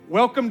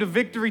Welcome to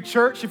Victory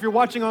Church. If you're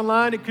watching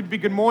online, it could be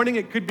good morning,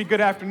 it could be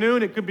good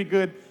afternoon, it could be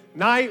good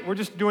night. We're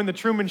just doing the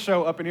Truman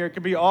Show up in here. It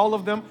could be all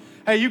of them.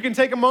 Hey, you can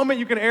take a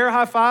moment, you can air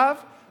high five,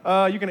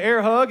 you can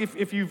air hug.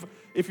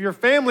 If you're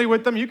family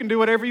with them, you can do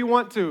whatever you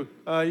want to.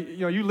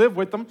 You live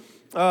with them.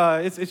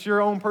 It's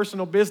your own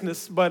personal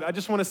business. But I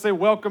just want to say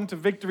welcome to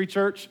Victory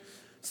Church.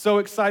 So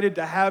excited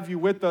to have you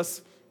with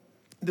us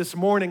this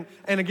morning.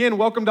 And again,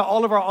 welcome to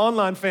all of our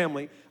online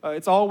family.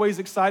 It's always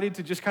exciting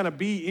to just kind of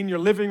be in your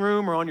living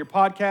room or on your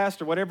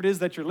podcast or whatever it is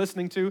that you're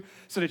listening to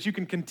so that you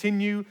can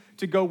continue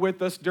to go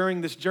with us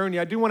during this journey.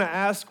 I do want to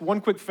ask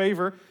one quick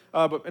favor,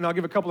 and I'll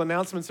give a couple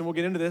announcements and we'll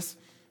get into this.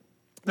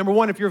 Number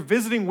one, if you're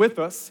visiting with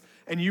us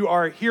and you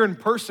are here in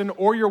person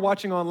or you're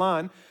watching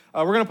online,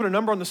 we're going to put a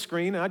number on the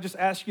screen, and I just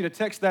ask you to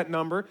text that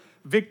number.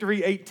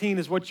 Victory 18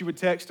 is what you would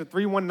text to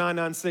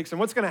 31996. And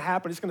what's going to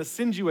happen, it's going to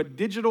send you a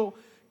digital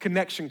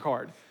connection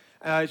card.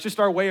 It's just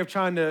our way of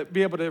trying to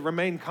be able to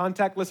remain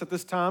contactless at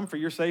this time for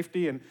your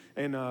safety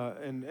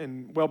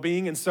and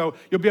well-being. And so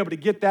you'll be able to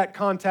get that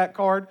contact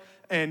card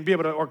and be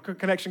able to, or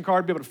connection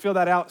card, be able to fill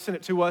that out, send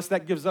it to us.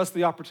 That gives us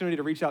the opportunity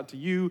to reach out to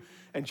you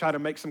and try to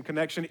make some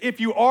connection. If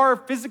you are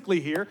physically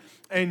here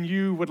and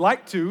you would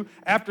like to,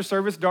 after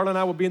service, Darla and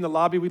I will be in the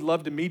lobby. We'd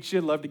love to meet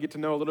you, love to get to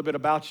know a little bit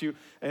about you,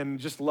 and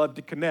just love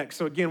to connect.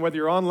 So again, whether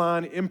you're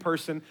online, in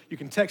person, you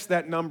can text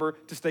that number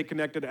to stay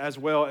connected as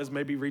well as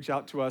maybe reach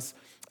out to us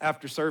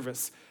after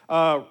service.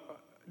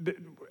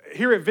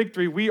 Here at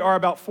Victory, we are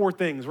about four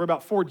things. We're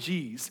about four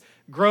G's: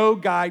 grow,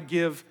 guide,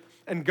 give,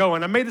 and go.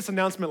 And I made this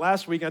announcement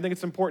last week, and I think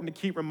it's important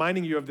to keep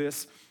reminding you of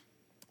this,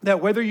 that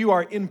whether you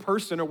are in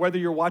person or whether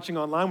you're watching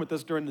online with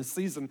us during this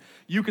season,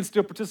 you can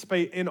still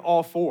participate in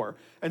all four.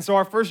 And so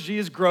our first G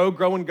is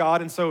grow in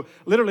God. And so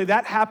literally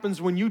that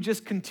happens when you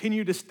just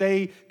continue to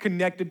stay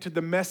connected to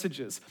the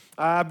messages.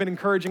 I've been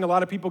encouraging a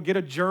lot of people, get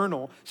a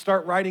journal,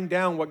 start writing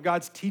down what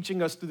God's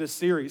teaching us through this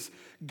series.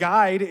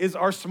 Guide is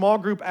our small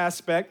group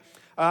aspect.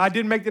 I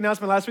did make the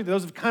announcement last week that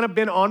those have kind of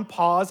been on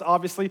pause,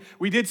 obviously.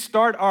 We did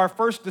start our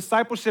first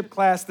discipleship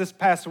class this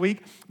past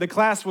week. The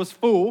class was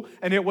full,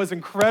 and it was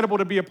incredible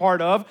to be a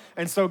part of,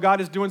 and so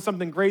God is doing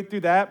something great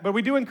through that. But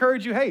we do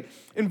encourage you, hey,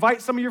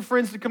 invite some of your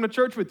friends to come to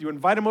church with you.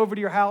 Invite them over to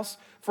your house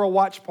for a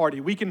watch party.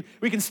 We can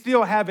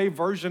still have a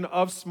version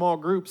of small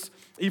groups,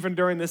 even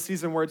during this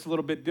season where it's a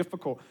little bit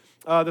difficult.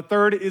 The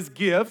third is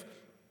give.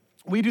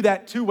 We do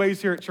that two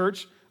ways here at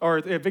church, or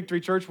at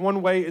Victory Church.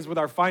 One way is with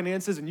our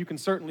finances, and you can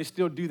certainly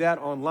still do that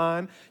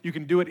online. You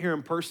can do it here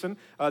in person.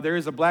 There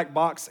is a black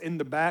box in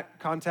the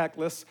back,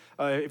 contactless.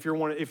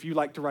 If you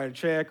like to write a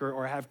check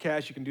or have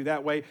cash, you can do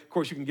that way. Of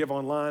course, you can give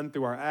online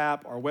through our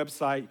app, our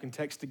website. You can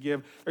text to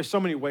give. There's so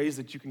many ways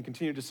that you can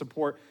continue to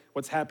support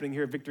what's happening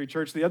here at Victory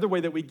Church. The other way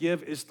that we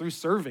give is through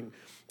serving.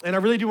 And I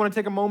really do want to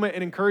take a moment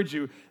and encourage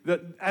you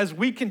that as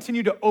we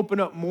continue to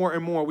open up more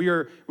and more, we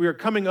are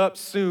coming up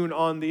soon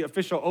on the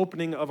official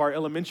opening of our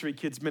elementary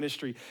kids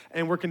ministry,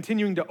 and we're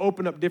continuing to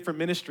open up different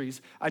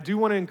ministries. I do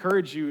want to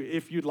encourage you,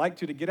 if you'd like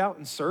to get out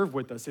and serve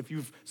with us. If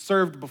you've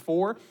served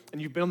before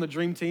and you've been on the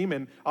Dream Team,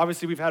 and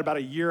obviously we've had about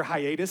a year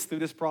hiatus through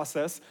this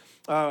process,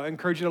 I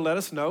encourage you to let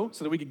us know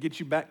so that we could get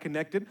you back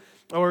connected.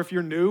 Or if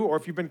you're new, or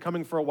if you've been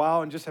coming for a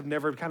while and just have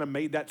never kind of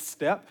made that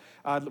step,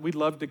 we'd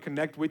love to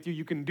connect with you.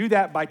 You can do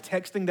that by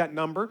texting that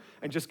number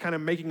and just kind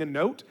of making a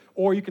note,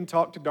 or you can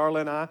talk to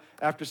Darla and I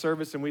after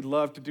service, and we'd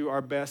love to do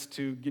our best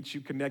to get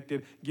you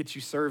connected, get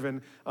you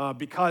serving,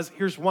 because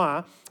here's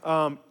why.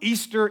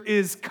 Easter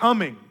is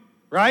coming,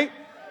 right?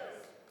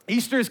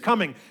 Easter is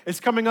coming. It's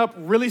coming up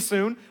really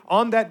soon.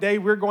 On that day,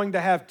 we're going to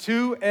have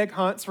 2 egg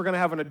hunts. We're going to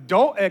have an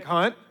adult egg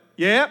hunt.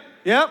 Yep.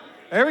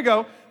 There we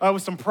go.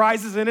 With some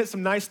prizes in it,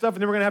 some nice stuff.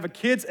 And then we're going to have a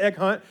kids' egg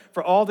hunt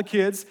for all the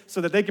kids so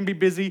that they can be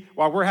busy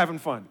while we're having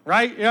fun,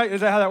 right? Yeah,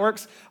 is that how that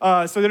works?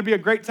 So it'll be a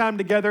great time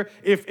together.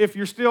 If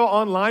you're still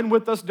online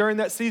with us during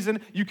that season,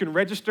 you can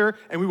register,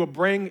 and we will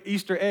bring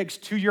Easter eggs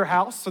to your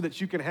house so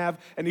that you can have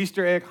an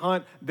Easter egg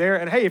hunt there.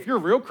 And hey, if you're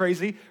real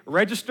crazy,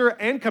 register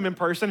and come in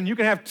person, and you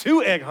can have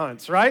 2 egg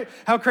hunts, right?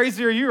 How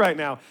crazy are you right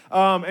now?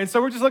 And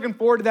so we're just looking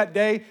forward to that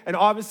day. And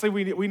obviously,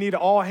 we need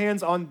all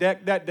hands on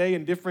deck that day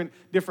in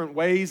different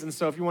ways. And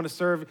so if you want to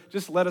serve,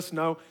 just let us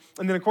know.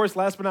 And then, of course,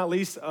 last but not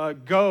least,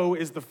 go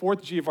is the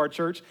 4th G of our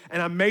church.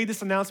 And I made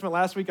this announcement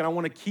last week, and I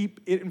want to keep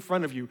it in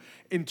front of you.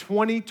 In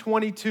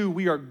 2022,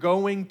 we are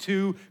going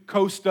to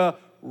Costa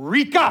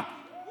Rica.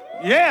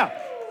 Yeah.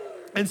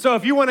 And so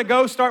if you want to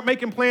go, start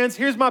making plans.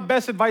 Here's my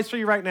best advice for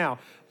you right now.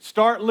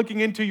 Start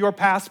looking into your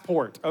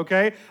passport,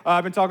 okay?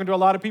 I've been talking to a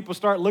lot of people.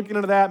 Start looking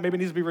into that. Maybe it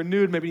needs to be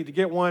renewed. Maybe you need to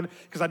get one,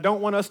 because I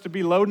don't want us to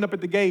be loading up at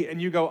the gate and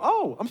you go,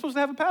 oh, I'm supposed to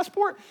have a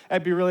passport?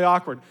 That'd be really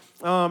awkward.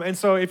 And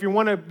so if you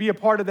want to be a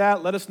part of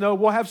that, let us know.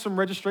 We'll have some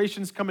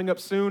registrations coming up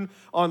soon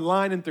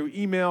online and through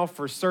email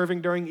for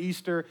serving during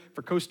Easter,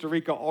 for Costa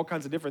Rica, all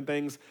kinds of different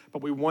things.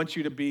 But we want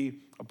you to be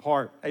a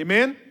part.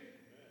 Amen?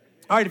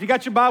 All right, if you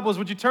got your Bibles,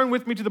 would you turn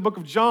with me to the book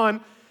of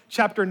John,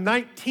 chapter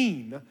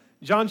 19.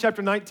 John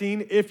chapter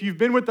 19. If you've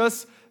been with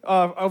us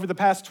over the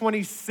past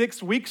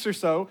 26 weeks or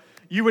so,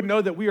 you would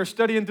know that we are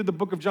studying through the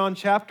book of John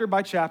chapter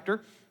by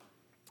chapter.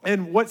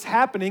 And what's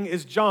happening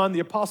is John, the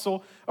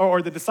apostle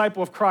or the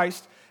disciple of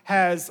Christ,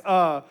 has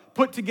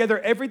put together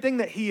everything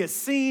that he has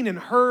seen and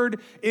heard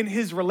in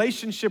his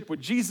relationship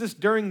with Jesus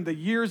during the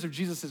years of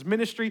Jesus'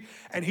 ministry.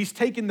 And he's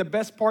taken the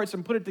best parts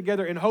and put it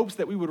together in hopes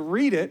that we would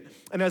read it,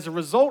 and as a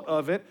result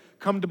of it,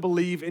 come to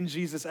believe in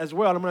Jesus as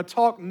well. And I'm going to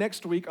talk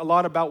next week a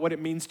lot about what it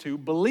means to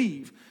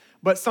believe.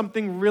 But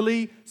something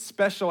really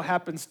special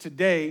happens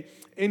today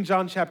in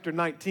John chapter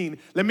 19.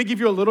 Let me give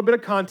you a little bit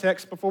of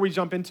context before we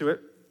jump into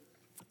it.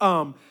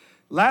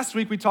 Last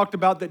week we talked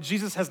about that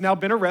Jesus has now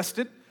been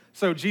arrested.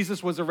 So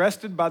Jesus was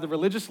arrested by the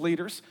religious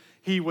leaders.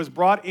 He was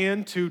brought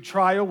into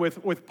trial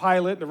with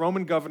Pilate, the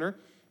Roman governor.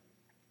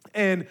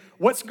 And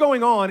what's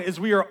going on is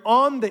we are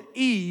on the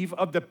eve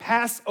of the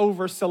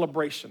Passover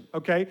celebration,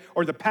 okay?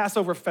 Or the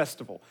Passover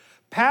festival.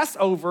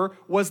 Passover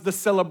was the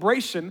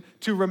celebration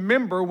to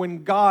remember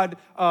when God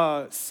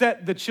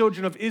set the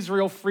children of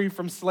Israel free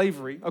from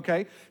slavery,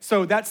 okay?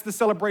 So that's the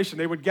celebration.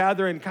 They would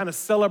gather and kind of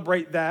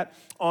celebrate that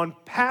on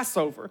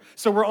Passover.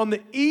 So we're on the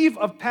eve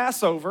of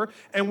Passover,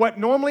 and what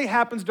normally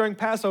happens during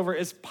Passover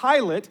is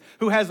Pilate,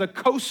 who has a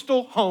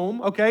coastal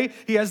home, okay?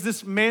 He has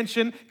this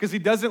mansion because he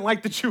doesn't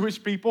like the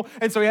Jewish people,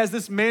 and so he has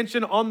this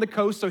mansion on the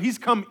coast. So he's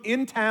come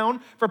in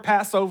town for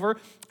Passover,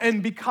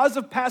 and because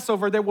of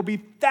Passover, there will be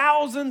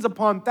thousands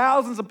upon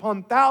thousands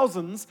upon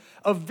thousands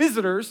of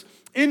visitors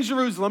in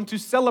Jerusalem to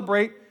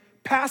celebrate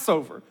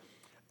Passover.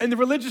 And the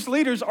religious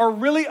leaders are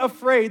really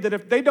afraid that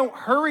if they don't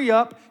hurry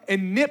up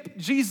and nip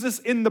Jesus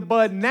in the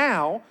bud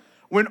now,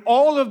 when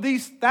all of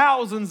these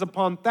thousands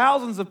upon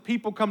thousands of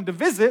people come to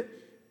visit,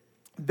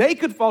 they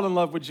could fall in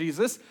love with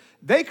Jesus,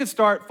 they could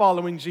start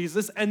following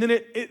Jesus, and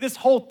then this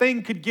whole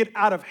thing could get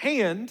out of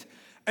hand,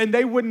 and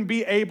they wouldn't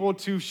be able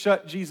to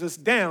shut Jesus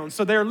down.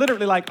 So they're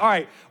literally like, all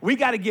right, we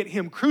got to get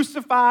him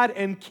crucified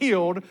and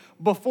killed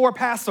before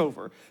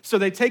Passover. So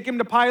they take him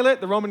to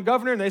Pilate, the Roman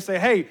governor, and they say,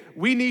 hey,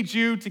 we need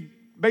you to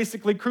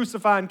basically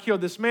crucify and kill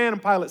this man.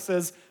 And Pilate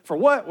says, for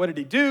what? What did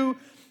he do?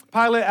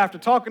 Pilate, after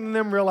talking to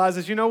them,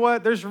 realizes, you know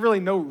what? There's really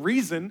no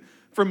reason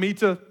for me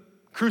to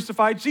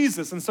crucify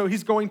Jesus. And so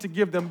he's going to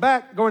give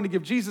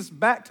Jesus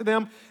back to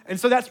them. And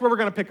so that's where we're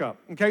going to pick up.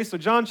 Okay, so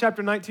John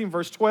chapter 19,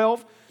 verse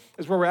 12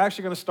 is where we're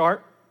actually going to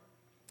start.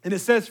 And it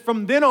says,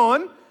 from then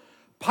on,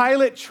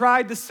 Pilate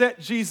tried to set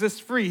Jesus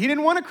free. He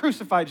didn't want to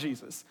crucify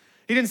Jesus.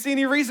 He didn't see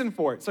any reason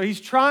for it. So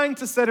he's trying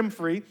to set him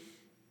free.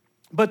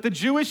 But the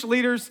Jewish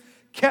leaders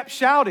kept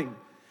shouting,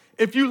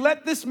 if you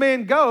let this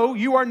man go,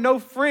 you are no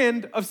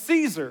friend of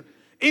Caesar.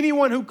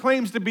 Anyone who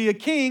claims to be a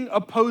king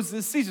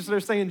opposes Caesar. So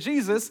they're saying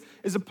Jesus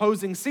is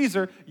opposing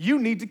Caesar. You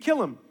need to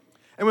kill him.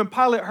 And when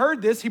Pilate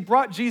heard this, he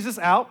brought Jesus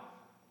out.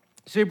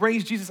 So he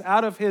brings Jesus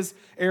out of his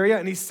area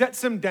and he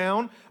sets him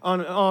down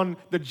on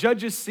the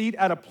judge's seat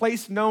at a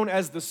place known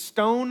as the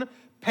stone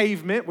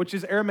pavement, which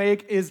is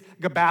Aramaic is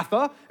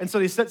Gabbatha. And so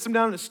he sets him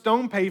down on a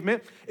stone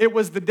pavement. It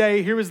was the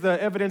day, here is the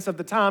evidence of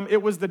the time,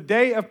 it was the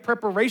day of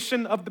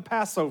preparation of the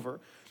Passover.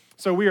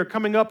 So we are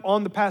coming up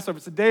on the Passover.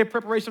 It's the day of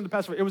preparation of the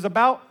Passover. It was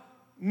about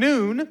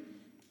noon.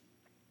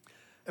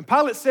 And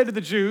Pilate said to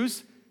the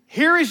Jews,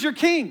 here is your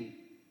king.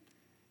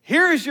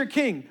 Here is your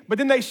king. But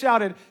then they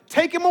shouted,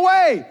 take him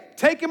away,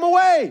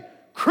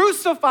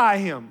 crucify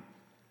him.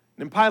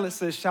 And Pilate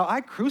says, shall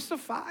I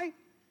crucify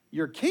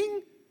your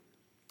king?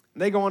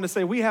 And they go on to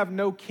say, we have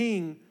no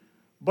king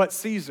but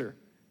Caesar.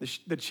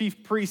 The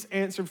chief priests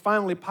answered.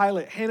 Finally,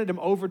 Pilate handed him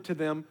over to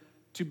them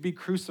to be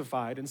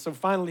crucified. And so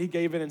finally he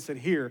gave in and said,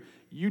 here,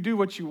 you do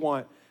what you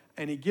want.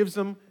 And he gives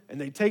them, and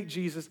they take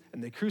Jesus,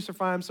 and they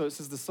crucify him. So it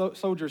says the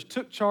soldiers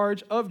took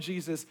charge of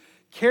Jesus,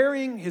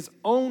 carrying his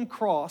own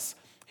cross.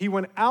 He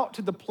went out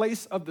to the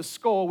place of the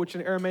skull, which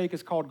in Aramaic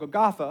is called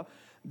Golgotha.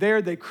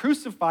 There they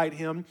crucified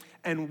him,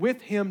 and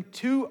with him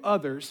 2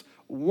 others,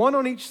 one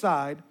on each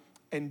side,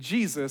 and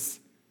Jesus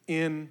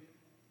in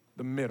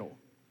the middle.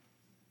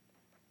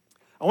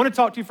 I want to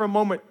talk to you for a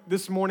moment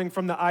this morning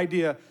from the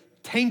idea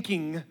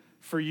tanking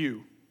for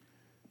you.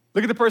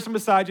 Look at the person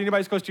beside you,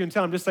 anybody's close to you, and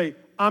tell them, just say,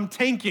 I'm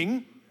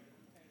tanking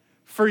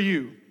for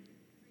you.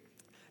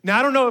 Now,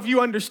 I don't know if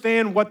you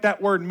understand what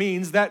that word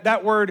means.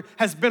 That word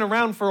has been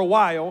around for a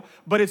while,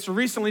 but it's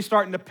recently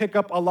starting to pick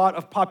up a lot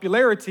of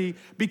popularity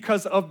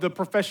because of the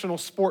professional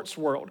sports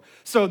world.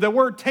 So the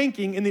word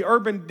tanking in the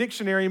Urban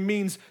Dictionary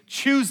means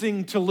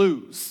choosing to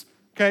lose,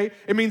 okay?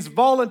 It means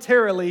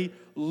voluntarily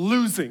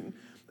losing.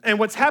 And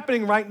what's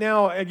happening right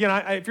now, again,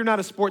 if you're not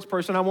a sports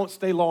person, I won't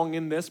stay long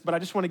in this, but I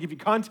just want to give you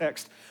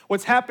context.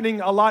 What's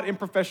happening a lot in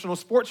professional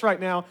sports right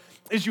now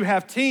is you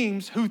have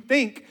teams who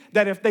think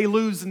that if they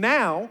lose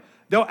now,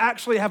 they'll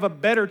actually have a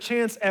better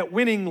chance at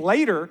winning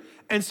later.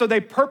 And so they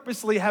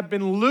purposely have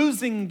been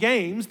losing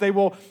games. They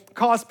will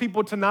cause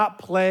people to not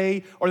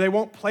play, or they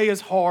won't play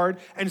as hard.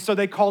 And so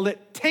they call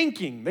it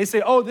tanking. They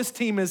say, oh, this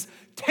team is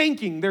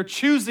tanking. They're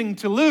choosing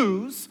to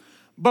lose.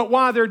 But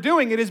why they're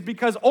doing it is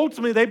because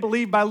ultimately they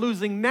believe by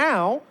losing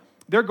now,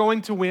 they're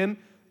going to win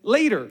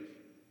later.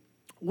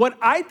 What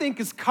I think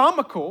is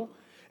comical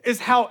is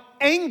how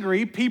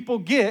angry people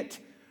get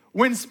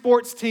when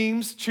sports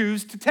teams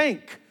choose to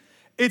tank.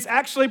 It's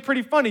actually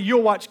pretty funny.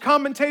 You'll watch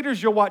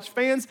commentators, you'll watch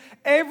fans.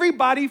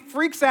 Everybody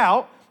freaks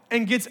out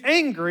and gets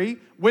angry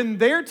when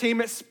their team,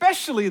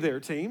 especially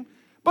their team,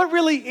 but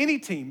really any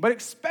team, but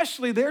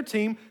especially their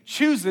team,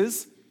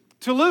 chooses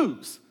to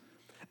lose.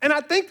 And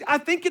I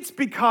think it's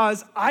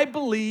because I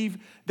believe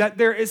that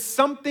there is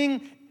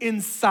something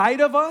inside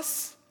of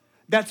us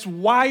that's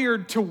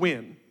wired to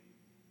win.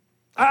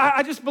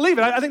 I just believe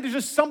it. I think there's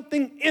just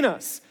something in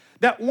us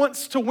that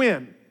wants to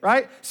win,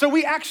 right? So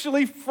we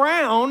actually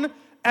frown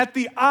at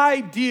the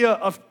idea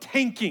of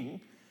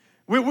tanking.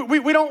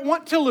 We don't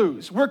want to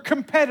lose. We're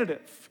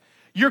competitive.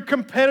 You're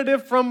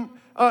competitive from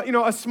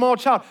a small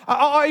child.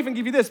 I'll even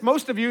give you this.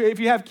 Most of you, if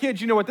you have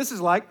kids, you know what this is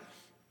like.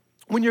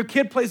 When your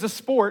kid plays a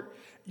sport,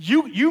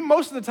 you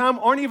most of the time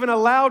aren't even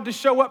allowed to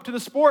show up to the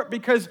sport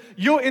because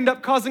you'll end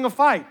up causing a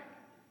fight,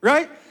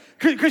 right?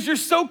 Because you're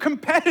so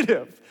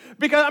competitive.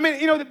 Because,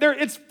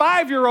 it's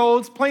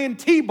 5-year-olds playing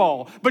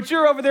t-ball, but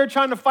you're over there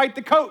trying to fight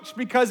the coach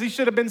because he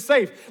should have been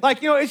safe.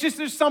 It's just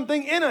there's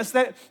something in us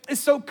that is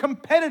so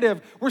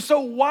competitive. We're so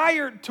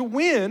wired to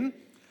win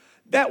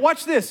that,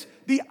 watch this,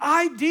 the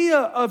idea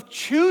of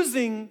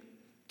choosing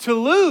to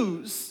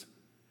lose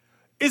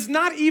is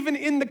not even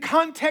in the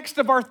context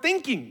of our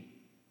thinking.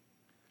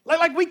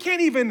 Like we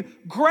can't even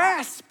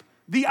grasp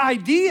the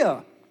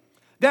idea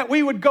that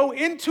we would go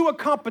into a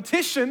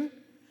competition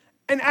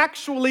and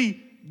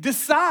actually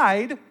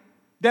decide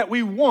that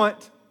we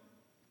want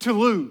to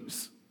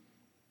lose.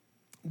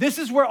 This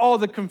is where all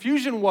the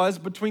confusion was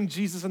between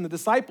Jesus and the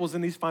disciples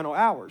in these final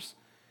hours.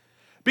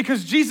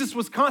 Because Jesus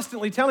was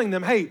constantly telling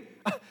them, hey,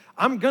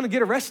 I'm gonna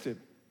get arrested.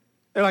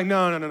 They're like,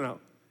 no.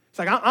 It's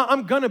like,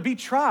 I'm gonna be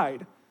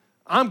tried.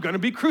 I'm gonna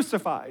be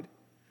crucified.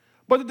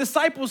 But the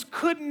disciples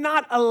could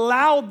not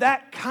allow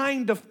that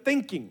kind of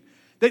thinking.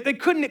 They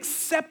couldn't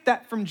accept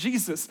that from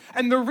Jesus.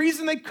 And the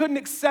reason they couldn't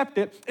accept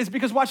it is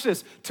because, watch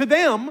this, to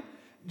them,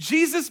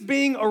 Jesus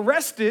being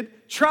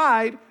arrested,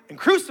 tried, and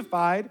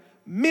crucified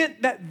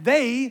meant that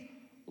they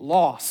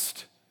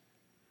lost.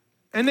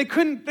 And they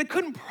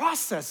couldn't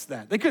process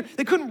that. They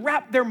couldn't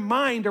wrap their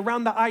mind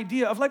around the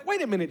idea of like,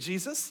 wait a minute,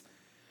 Jesus,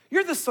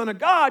 you're the Son of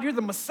God, you're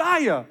the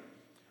Messiah.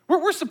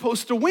 We're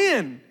supposed to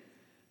win.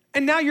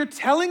 And now you're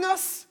telling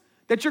us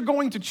that you're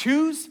going to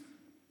choose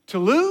to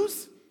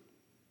lose?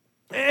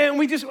 And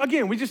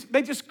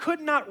they just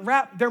could not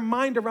wrap their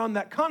mind around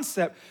that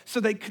concept, so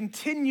they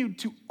continued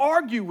to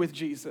argue with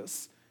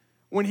Jesus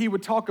when he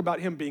would talk about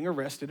him being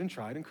arrested and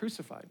tried and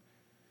crucified.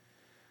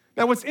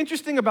 Now, what's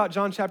interesting about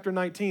John chapter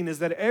 19 is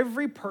that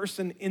every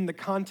person in the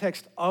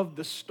context of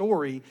the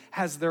story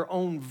has their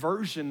own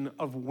version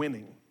of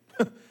winning.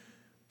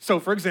 So,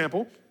 for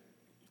example,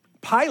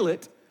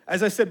 Pilate,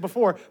 as I said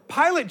before,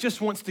 Pilate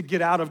just wants to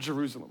get out of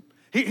Jerusalem.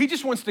 He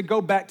just wants to go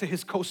back to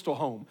his coastal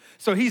home.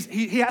 So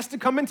he has to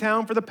come in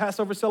town for the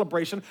Passover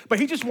celebration, but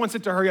he just wants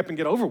it to hurry up and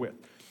get over with.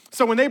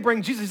 So when they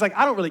bring Jesus, he's like,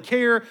 I don't really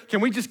care.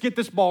 Can we just get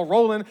this ball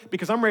rolling?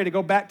 Because I'm ready to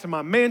go back to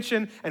my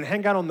mansion and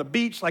hang out on the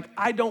beach. Like,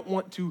 I don't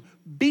want to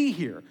be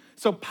here.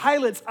 So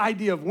Pilate's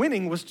idea of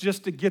winning was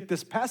just to get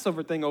this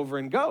Passover thing over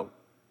and go.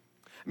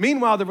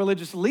 Meanwhile, the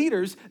religious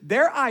leaders,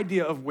 their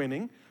idea of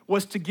winning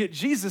was to get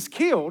Jesus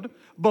killed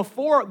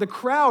before the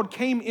crowd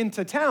came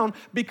into town,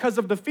 because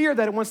of the fear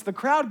that once the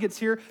crowd gets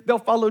here, they'll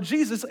follow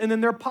Jesus and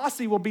then their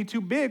posse will be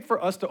too big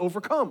for us to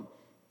overcome.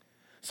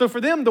 So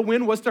for them, the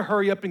win was to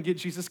hurry up and get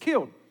Jesus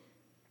killed.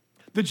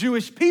 The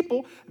Jewish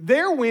people,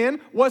 their win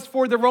was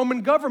for the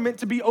Roman government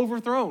to be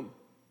overthrown.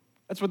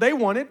 That's what they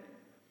wanted.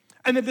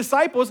 And the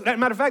disciples, as a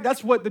matter of fact,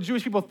 that's what the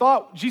Jewish people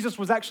thought Jesus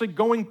was actually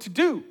going to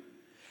do.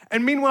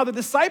 And meanwhile, the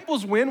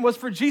disciples' win was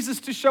for Jesus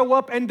to show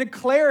up and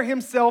declare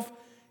himself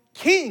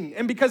king.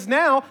 And because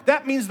now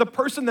that means the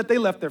person that they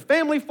left their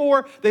family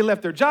for, they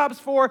left their jobs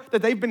for,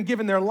 that they've been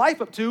giving their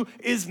life up to,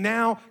 is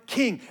now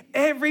king.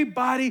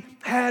 Everybody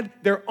had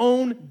their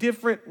own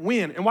different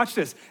win. And watch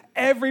this.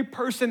 Every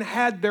person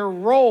had their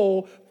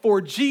role for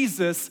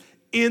Jesus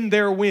in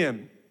their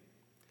win.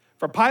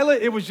 For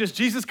Pilate, it was just,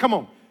 Jesus, come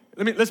on.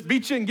 Let's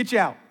beat you and get you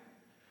out.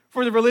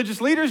 For the religious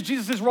leaders,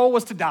 Jesus' role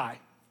was to die.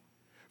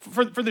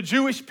 For the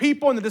Jewish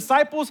people and the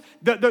disciples,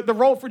 the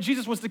role for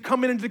Jesus was to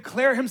come in and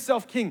declare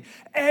himself king.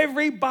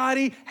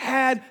 Everybody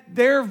had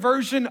their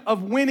version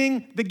of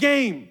winning the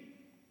game.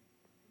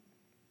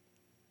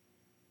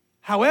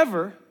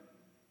 However,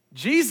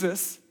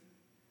 Jesus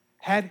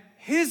had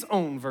his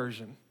own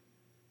version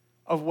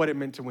of what it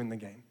meant to win the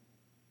game.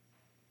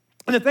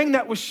 And the thing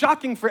that was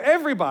shocking for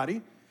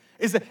everybody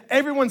is that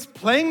everyone's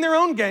playing their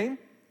own game,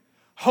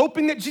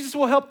 hoping that Jesus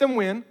will help them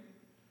win.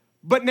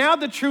 But now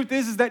the truth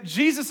is that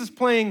Jesus is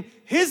playing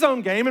his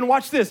own game. And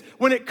watch this.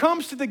 When it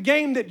comes to the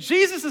game that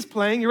Jesus is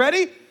playing, you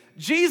ready?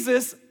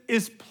 Jesus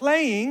is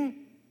playing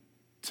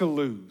to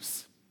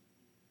lose.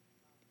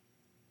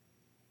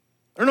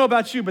 I don't know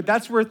about you, but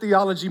that's where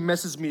theology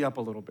messes me up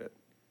a little bit.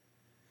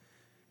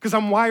 Because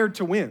I'm wired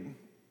to win.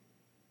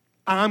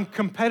 I'm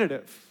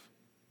competitive.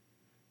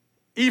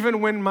 Even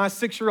when my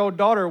 6-year-old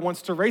daughter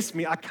wants to race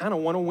me, I kind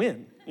of want to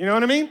win. You know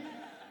what I mean?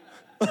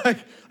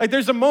 Like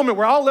there's a moment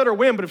where I'll let her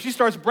win, but if she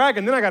starts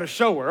bragging, then I got to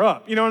show her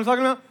up. You know what I'm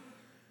talking about?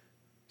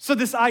 So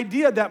this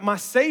idea that my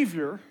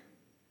Savior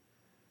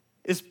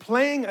is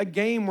playing a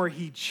game where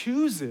he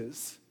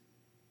chooses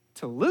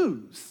to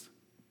lose,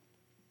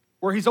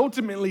 where he's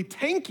ultimately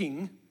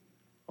tanking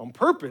on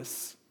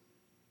purpose,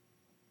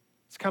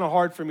 it's kind of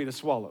hard for me to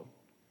swallow.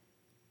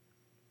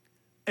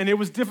 And it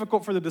was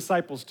difficult for the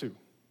disciples too.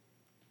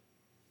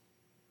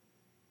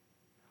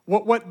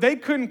 What they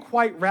couldn't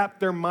quite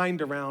wrap their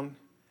mind around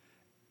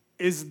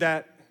is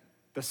that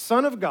the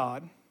Son of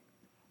God,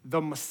 the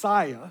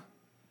Messiah,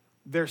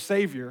 their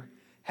Savior,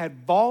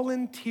 had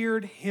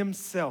volunteered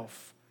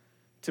himself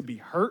to be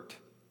hurt,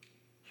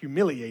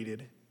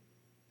 humiliated,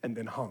 and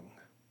then hung.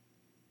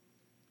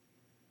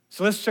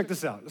 So let's check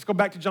this out. Let's go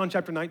back to John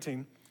chapter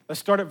 19. Let's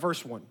start at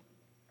verse 1.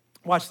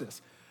 Watch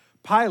this.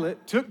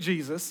 Pilate took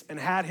Jesus and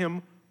had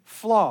him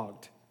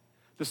flogged.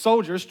 The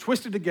soldiers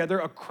twisted together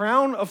a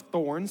crown of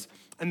thorns,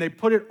 and they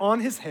put it on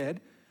his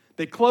head.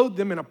 They clothed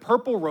him in a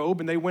purple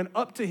robe, and they went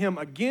up to him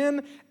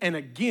again and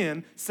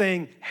again,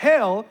 saying,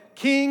 "Hail,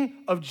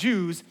 King of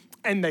Jews,"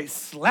 and they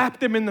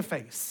slapped him in the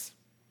face.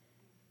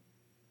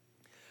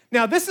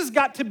 Now, this has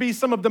got to be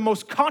some of the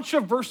most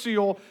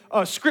controversial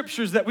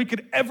scriptures that we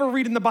could ever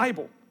read in the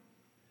Bible.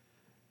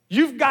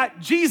 You've got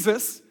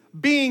Jesus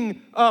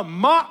being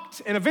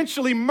mocked and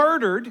eventually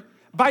murdered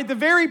by the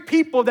very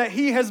people that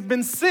he has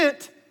been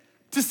sent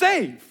to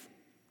save,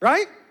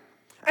 right?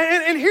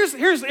 And here's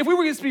if we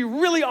were to be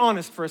really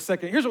honest for a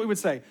second, here's what we would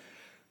say.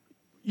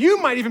 You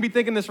might even be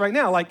thinking this right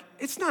now, like,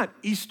 it's not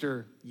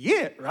Easter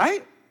yet,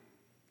 right?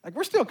 Like,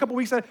 we're still a couple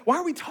weeks out. Why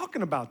are we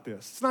talking about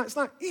this? It's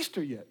not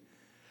Easter yet.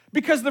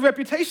 Because the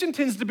reputation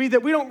tends to be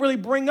that we don't really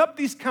bring up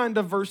these kind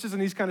of verses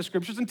and these kind of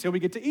scriptures until we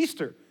get to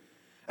Easter.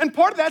 And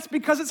part of that's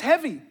because it's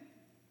heavy,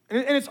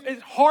 and it's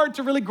hard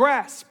to really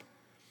grasp.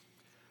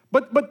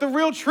 But the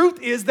real truth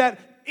is that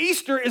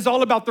Easter is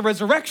all about the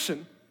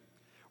resurrection.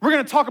 We're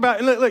going to talk about,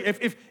 and look,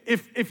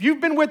 if you've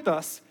been with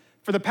us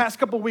for the past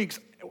couple of weeks,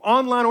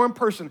 online or in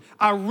person,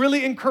 I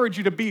really encourage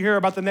you to be here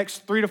about the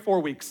next 3 to 4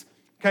 weeks,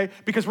 okay?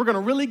 Because we're going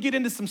to really get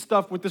into some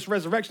stuff with this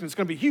resurrection. It's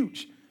going to be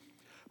huge.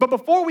 But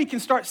before we can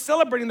start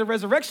celebrating the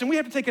resurrection, we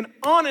have to take an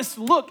honest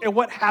look at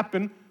what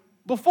happened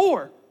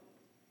before.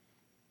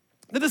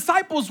 The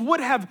disciples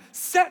would have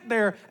sat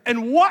there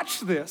and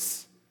watched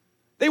this.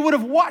 They would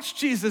have watched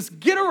Jesus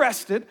get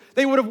arrested.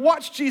 They would have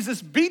watched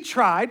Jesus be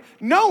tried,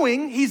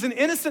 knowing he's an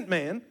innocent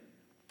man.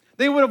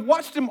 They would have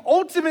watched him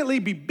ultimately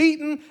be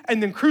beaten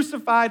and then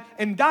crucified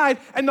and died.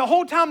 And the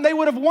whole time they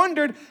would have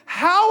wondered,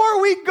 how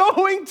are we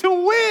going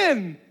to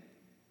win?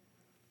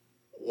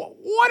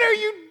 What are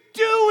you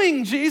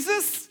doing,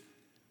 Jesus?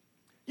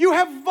 You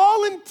have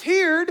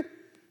volunteered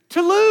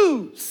to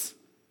lose.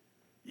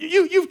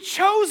 You've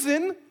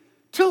chosen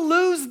to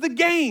lose the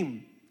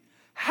game.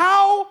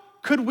 How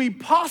could we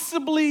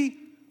possibly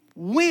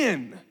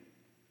win?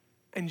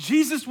 And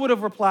Jesus would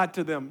have replied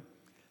to them,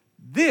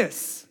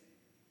 this,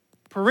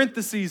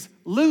 parentheses,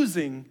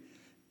 losing,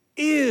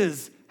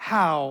 is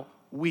how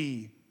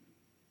we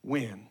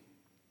win.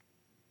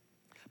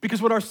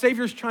 Because what our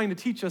Savior is trying to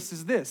teach us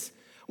is this.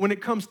 When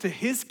it comes to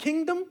his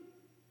kingdom,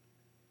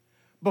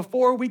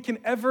 before we can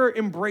ever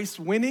embrace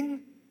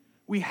winning,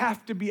 we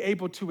have to be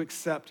able to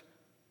accept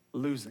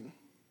losing.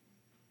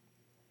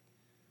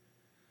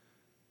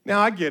 Now,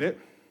 I get it.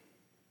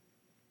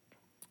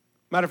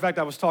 Matter of fact,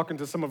 I was talking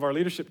to some of our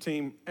leadership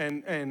team,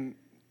 and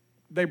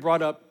they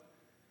brought up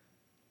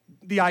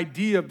the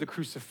idea of the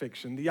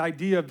crucifixion, the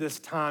idea of this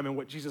time and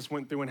what Jesus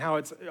went through, and how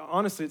it's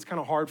kind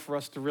of hard for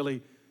us to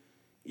really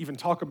even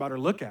talk about or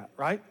look at,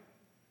 right?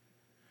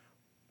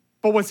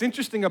 But what's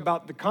interesting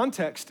about the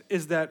context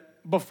is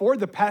that before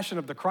The Passion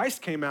of the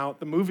Christ came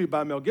out, the movie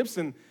by Mel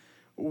Gibson,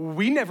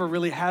 we never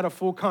really had a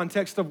full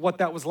context of what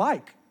that was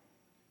like.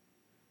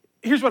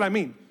 Here's what I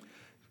mean.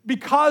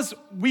 Because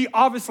we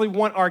obviously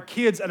want our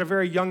kids at a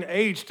very young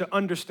age to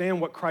understand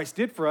what Christ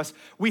did for us,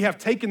 we have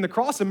taken the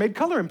cross and made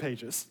coloring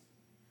pages,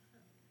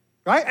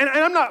 right?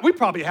 And we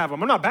probably have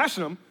them. I'm not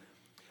bashing them.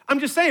 I'm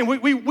just saying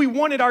we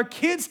wanted our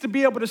kids to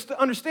be able to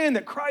understand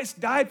that Christ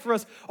died for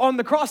us on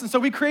the cross. And so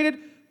we created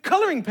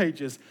coloring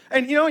pages.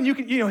 And, and you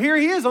can, here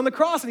he is on the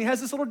cross, and he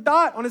has this little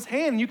dot on his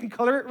hand, and you can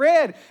color it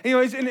red.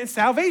 And, it's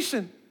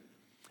salvation.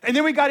 And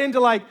then we got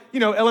into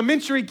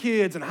elementary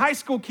kids and high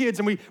school kids,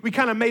 and we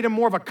kind of made him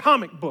more of a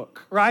comic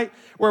book, right?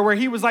 Where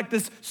he was like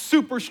this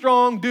super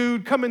strong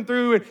dude coming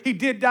through, and he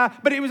did die,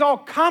 but it was all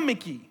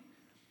comic-y.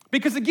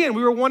 Because again,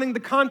 we were wanting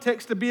the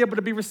context to be able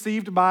to be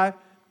received by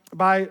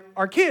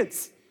our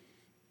kids.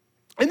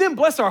 And then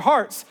bless our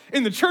hearts,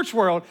 in the church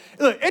world,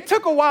 look, it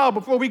took a while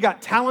before we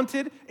got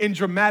talented in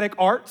dramatic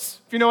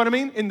arts, if you know what I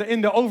mean,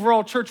 in the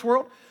overall church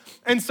world.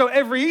 And so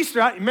every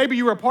Easter, maybe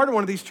you were a part of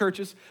one of these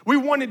churches, we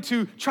wanted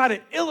to try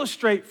to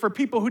illustrate for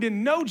people who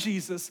didn't know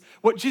Jesus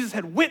what Jesus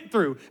had went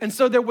through. And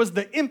so there was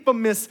the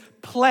infamous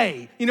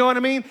play, you know what I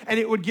mean? And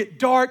it would get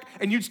dark,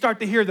 and you'd start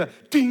to hear the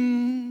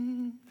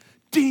ding,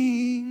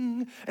 ding,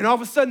 sing. And all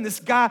of a sudden, this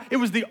guy, it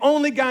was the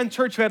only guy in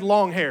church who had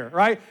long hair,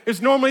 right?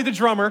 It's normally the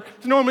drummer.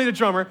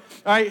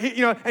 All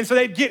right? And so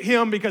they'd get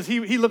him because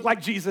he looked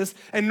like Jesus.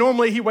 And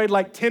normally he weighed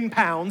like 10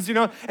 pounds,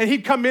 and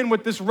he'd come in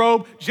with this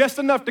robe just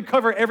enough to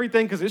cover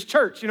everything because it's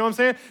church, you know what I'm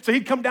saying? So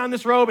he'd come down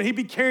this robe and he'd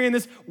be carrying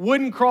this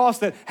wooden cross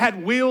that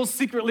had wheels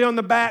secretly on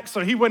the back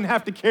so he wouldn't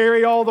have to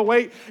carry all the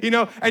weight,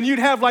 and you'd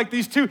have like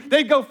these two,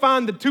 they'd go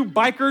find the two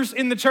bikers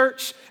in the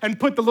church and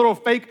put the little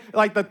fake,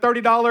 like the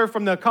 $30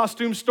 from the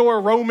costume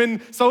store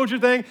Roman soldier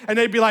thing, and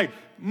they'd be like,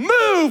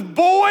 move,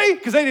 boy,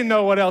 because they didn't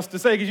know what else to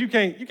say because you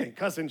can't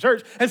cuss in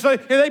church. And so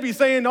they'd be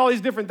saying all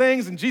these different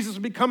things, and Jesus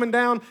would be coming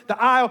down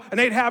the aisle, and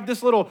they'd have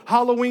this little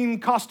Halloween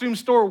costume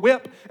store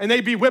whip, and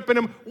they'd be whipping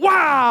him,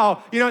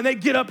 wow, and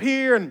they'd get up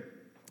here, and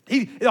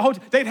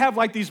they'd have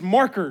like these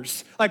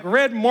markers, like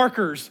red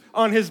markers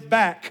on his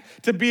back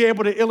to be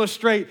able to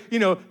illustrate,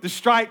 the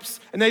stripes,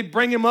 and they'd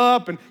bring him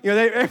up, and,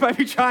 everybody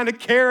be trying to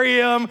carry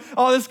him,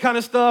 all this kind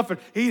of stuff, and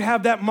he'd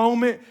have that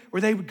moment where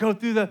they would go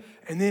through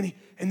and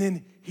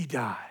then he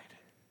died.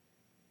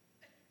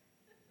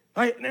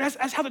 Right? And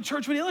that's how the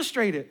church would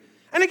illustrate it.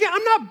 And again,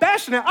 I'm not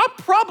bashing it. I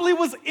probably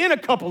was in a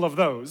couple of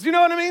those, you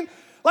know what I mean?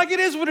 Like it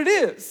is what it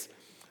is.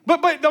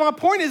 But my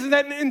point is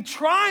that in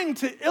trying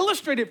to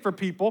illustrate it for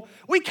people,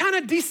 we kind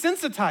of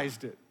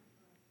desensitized it,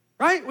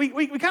 right? We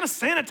kind of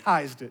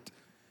sanitized it.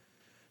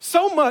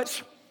 So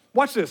much,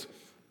 watch this,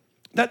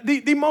 that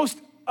the most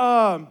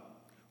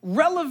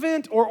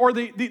relevant or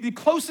the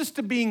closest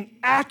to being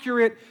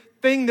accurate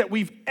thing that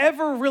we've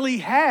ever really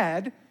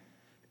had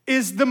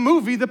is the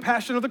movie, The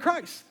Passion of the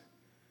Christ.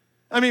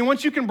 I mean,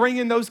 once you can bring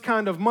in those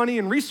kind of money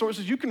and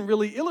resources, you can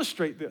really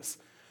illustrate this.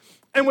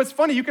 And what's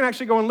funny, you can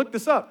actually go and look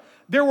this up.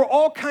 There were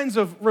all kinds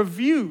of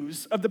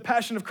reviews of The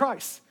Passion of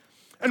Christ.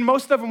 And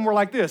most of them were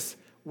like this: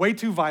 way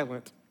too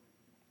violent,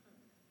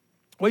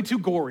 way too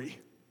gory.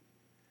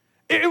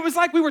 It was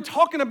like we were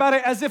talking about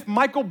it as if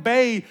Michael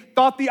Bay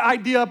thought the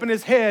idea up in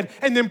his head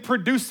and then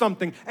produced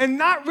something, and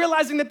not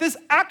realizing that this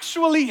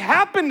actually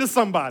happened to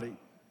somebody.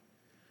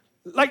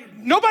 Like,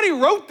 nobody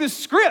wrote this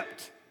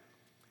script.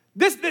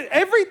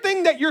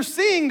 Everything that you're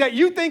seeing that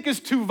you think is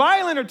too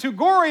violent or too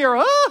gory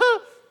or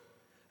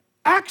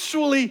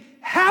actually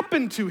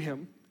happened to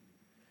him.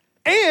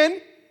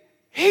 And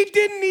he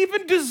didn't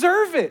even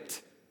deserve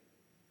it.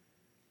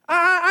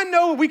 I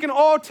know we can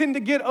all tend to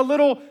get a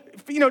little,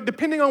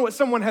 depending on what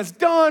someone has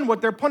done,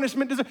 what their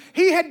punishment is.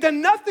 He had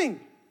done nothing.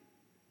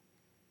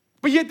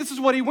 But yet this is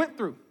what he went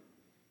through.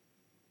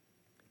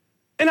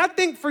 And I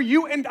think for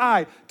you and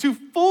I to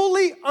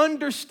fully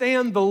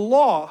understand the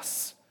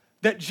loss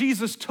that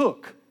Jesus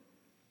took,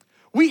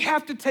 we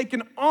have to take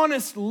an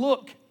honest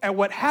look at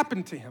what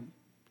happened to him.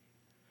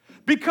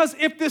 Because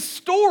if this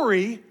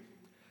story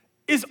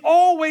is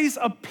always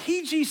a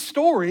PG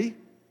story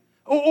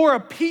or a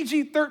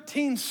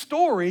PG-13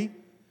 story,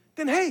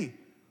 then hey,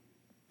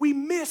 we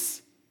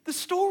miss the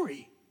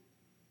story.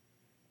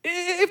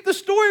 If the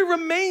story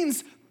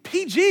remains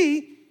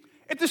PG,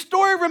 if the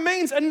story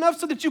remains enough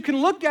so that you can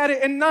look at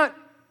it and not,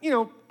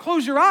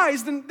 close your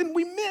eyes, then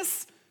we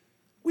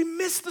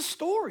miss the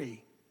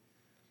story.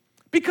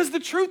 Because the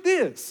truth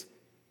is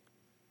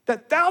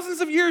that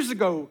thousands of years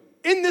ago,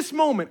 in this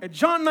moment, at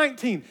John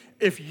 19,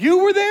 if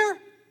you were there,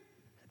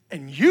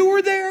 and you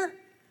were there,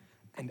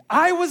 and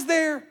I was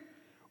there,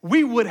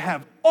 we would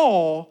have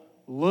all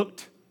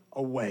looked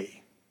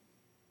away.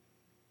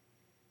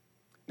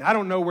 Now, I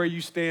don't know where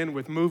you stand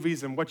with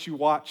movies and what you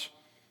watch,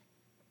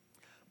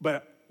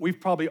 but we've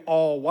probably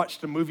all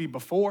watched a movie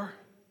before.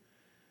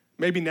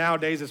 Maybe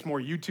nowadays it's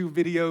more YouTube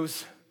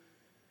videos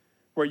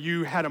where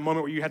you had a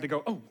moment where you had to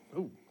go, oh,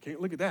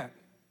 can't look at that.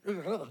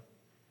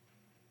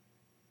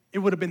 It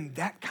would have been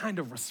that kind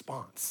of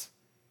response.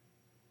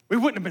 We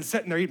wouldn't have been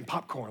sitting there eating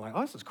popcorn like,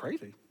 oh, this is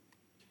crazy.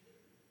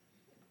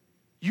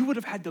 You would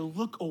have had to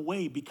look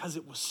away because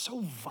it was so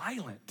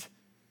violent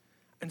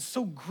and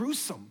so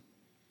gruesome.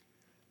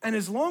 And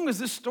as long as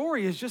this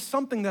story is just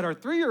something that our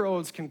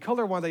 3-year-olds can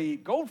color while they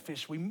eat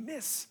goldfish, we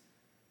miss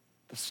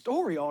the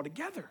story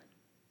altogether.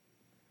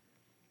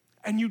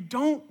 And you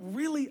don't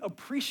really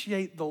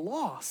appreciate the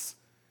loss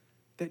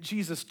that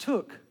Jesus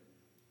took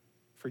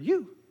for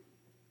you.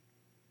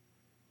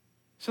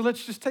 So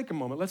let's just take a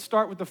moment. Let's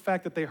start with the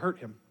fact that they hurt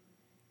him.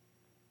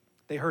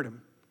 They hurt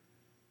him.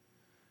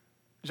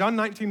 John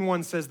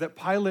 19:1 says that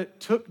Pilate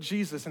took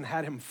Jesus and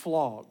had him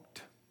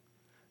flogged.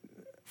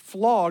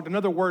 Flogged,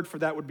 another word for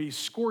that would be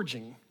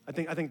scourging. I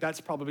think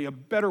that's probably a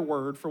better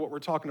word for what we're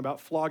talking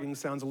about. Flogging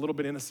sounds a little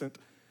bit innocent.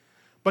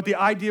 But the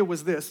idea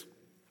was this.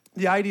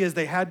 The idea is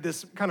they had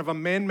this kind of a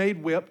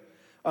man-made whip.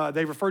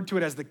 They referred to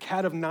it as the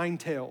cat of nine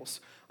tails.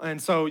 And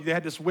so they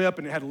had this whip,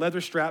 and it had leather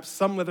straps.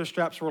 Some leather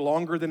straps were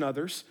longer than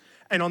others.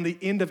 And on the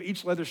end of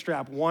each leather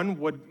strap,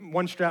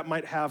 one strap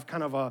might have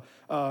kind of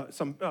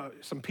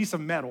some piece of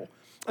metal.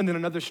 And then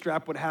another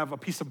strap would have a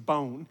piece of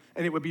bone,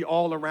 and it would be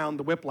all around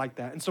the whip like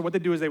that. And so what they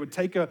do is they would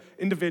take an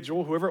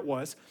individual, whoever it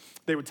was,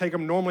 they would take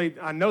them normally,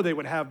 I know they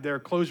would have their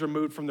clothes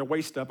removed from their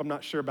waist up. I'm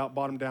not sure about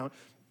bottom down.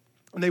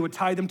 And they would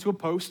tie them to a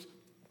post,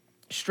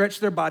 stretch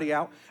their body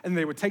out, and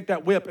they would take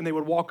that whip and they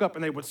would walk up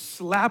and they would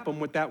slap them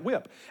with that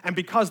whip. And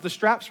because the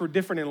straps were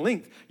different in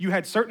length, you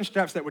had certain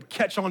straps that would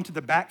catch onto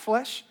the back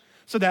flesh,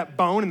 so that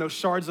bone and those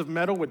shards of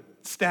metal would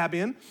stab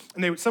in,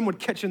 and some would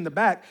catch in the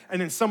back,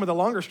 and then some of the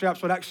longer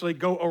straps would actually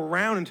go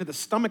around into the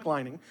stomach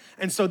lining.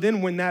 And so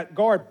then when that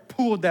guard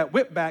pulled that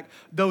whip back,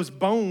 those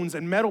bones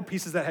and metal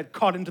pieces that had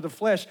caught into the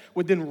flesh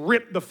would then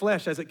rip the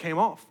flesh as it came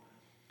off.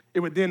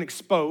 It would then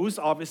expose,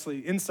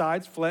 obviously,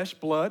 insides, flesh,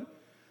 blood,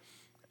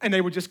 and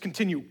they would just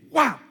continue,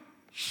 wow,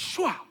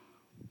 shwa,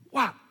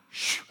 wow,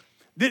 shwa.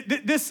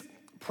 This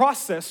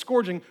process,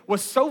 scourging,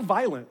 was so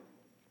violent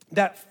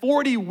that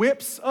 40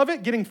 whips of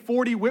it, getting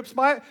 40 whips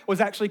by it,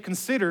 was actually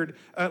considered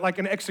like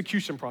an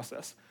execution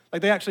process.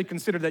 Like they actually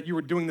considered that you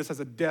were doing this as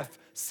a death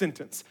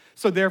sentence.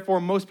 So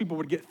therefore, most people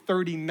would get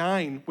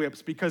 39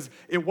 whips because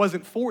it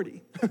wasn't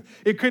 40.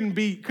 It couldn't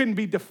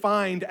be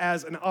defined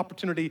as an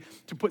opportunity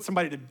to put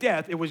somebody to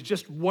death. It was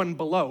just one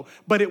below.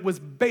 But it was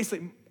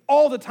basically,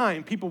 all the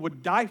time, people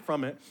would die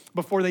from it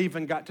before they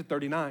even got to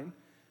 39.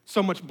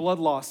 So much blood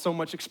loss, so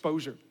much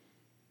exposure.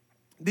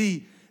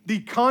 The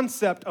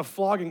concept of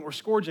flogging or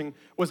scourging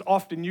was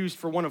often used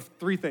for one of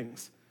three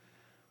things.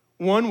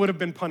 One would have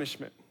been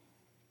punishment.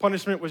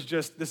 Punishment was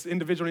just this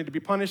individual needed to be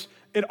punished.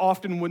 It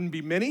often wouldn't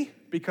be many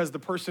because the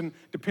person,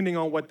 depending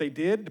on what they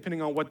did,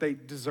 depending on what they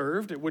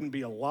deserved, it wouldn't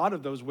be a lot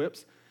of those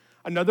whips.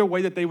 Another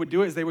way that they would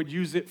do it is they would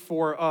use it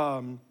for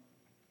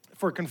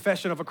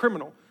confession of a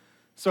criminal.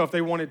 So if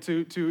they wanted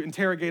to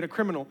interrogate a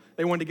criminal,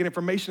 they wanted to get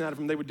information out of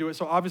him, they would do it.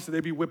 So obviously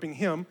they'd be whipping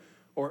him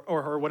or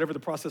her, whatever the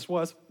process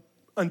was,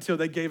 until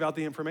they gave out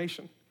the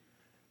information.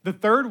 The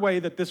third way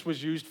that this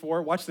was used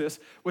for, watch this,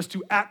 was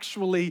to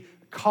actually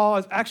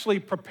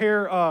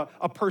prepare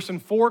a person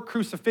for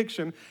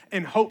crucifixion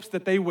in hopes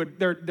that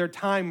their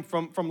time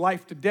from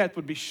life to death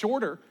would be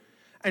shorter.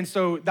 And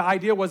so the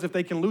idea was if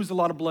they can lose a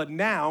lot of blood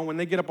now, when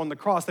they get up on the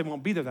cross, they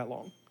won't be there that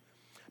long.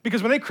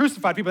 Because when they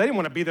crucified people, they didn't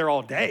want to be there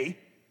all day,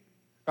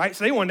 right?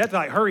 So they wanted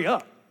that to hurry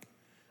up.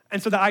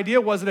 And so the idea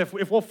was that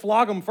if we'll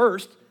flog them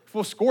first, if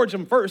we'll scourge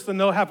them first, then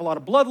they'll have a lot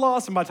of blood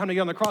loss, and by the time they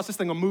get on the cross, this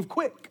thing will move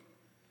quick.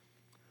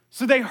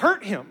 So they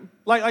hurt him.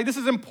 Like this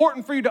is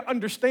important for you to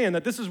understand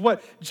that this is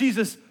what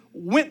Jesus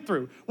went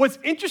through. What's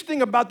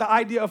interesting about the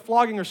idea of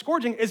flogging or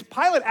scourging is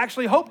Pilate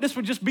actually hoped this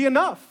would just be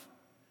enough.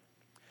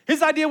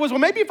 His idea was, well,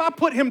 maybe if I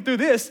put him through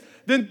this,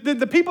 then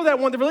the people that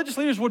want the religious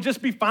leaders will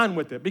just be fine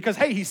with it because,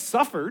 hey, he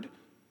suffered.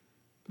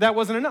 That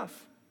wasn't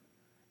enough.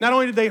 Not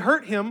only did they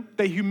hurt him,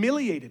 they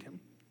humiliated him.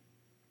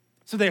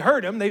 So they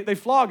hurt him, they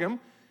flog him,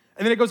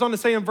 and then it goes on to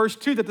say in verse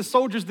 2 that the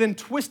soldiers then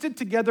twisted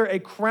together a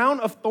crown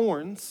of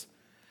thorns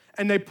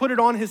and they put it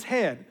on his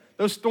head.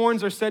 Those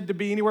thorns are said to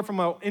be anywhere from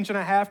 1.5 inches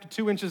to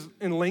 2 inches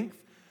in length.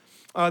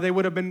 They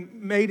would have been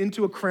made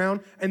into a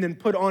crown and then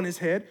put on his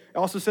head. It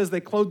also says they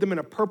clothed him in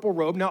a purple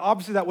robe. Now,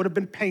 obviously, that would have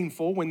been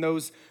painful when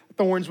those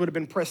thorns would have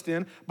been pressed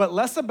in, but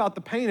less about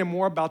the pain and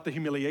more about the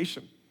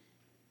humiliation.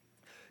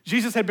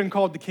 Jesus had been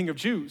called the King of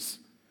Jews.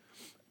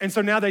 And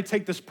so now they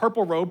take this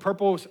purple robe.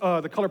 Purple,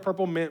 the color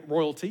purple meant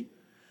royalty.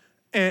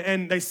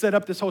 And they set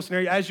up this whole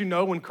scenario. As you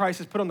know, when Christ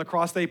is put on the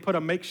cross, they put a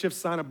makeshift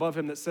sign above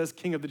him that says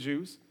King of the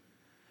Jews.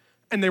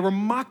 And they were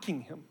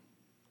mocking him.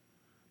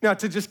 Now,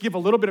 to just give a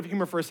little bit of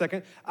humor for a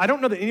second, I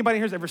don't know that anybody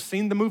here has ever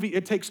seen the movie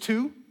It Takes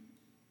Two.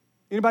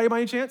 Anybody by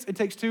any chance? It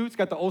Takes Two. It's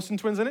got the Olsen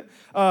twins in it.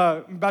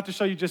 I'm about to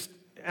show you just,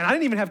 and I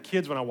didn't even have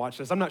kids when I watched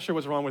this. I'm not sure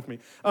what's wrong with me.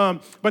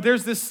 But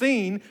there's this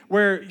scene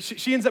where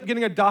she ends up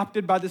getting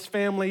adopted by this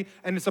family,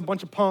 and it's a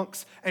bunch of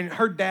punks, and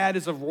her dad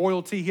is of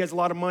royalty. He has a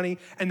lot of money,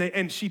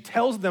 and she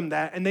tells them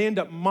that, and they end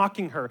up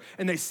mocking her,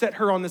 and they set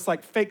her on this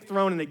like fake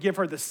throne, and they give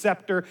her the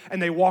scepter,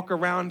 and they walk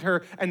around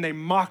her, and they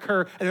mock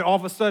her, and then all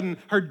of a sudden,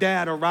 her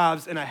dad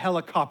arrives in a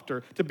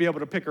helicopter to be able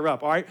to pick her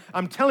up, all right?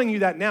 I'm telling you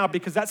that now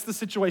because that's the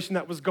situation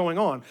that was going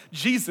on.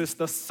 Jesus,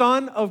 the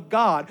Son of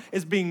God,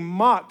 is being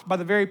mocked by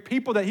the very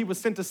people that he was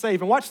sent to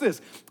save. And watch this.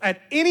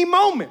 At any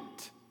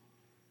moment,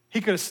 he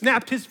could have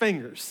snapped his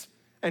fingers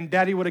and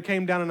daddy would have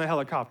came down in a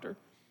helicopter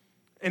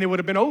and it would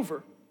have been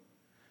over.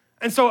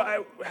 And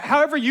so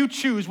however you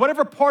choose,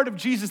 whatever part of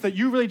Jesus that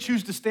you really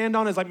choose to stand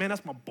on is like, man,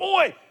 that's my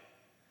boy.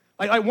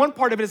 Like one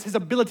part of it is his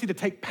ability to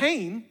take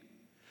pain.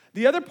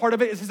 The other part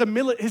of it is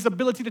his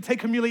ability to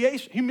take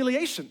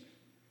humiliation.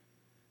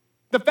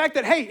 The fact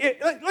that, hey,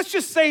 let's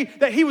just say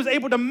that he was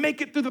able to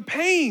make it through the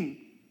pain.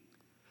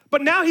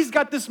 But now he's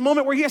got this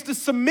moment where he has to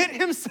submit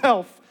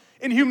himself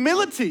in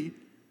humility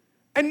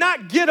and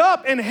not get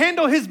up and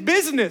handle his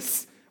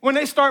business when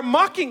they start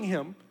mocking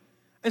him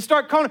and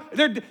start calling.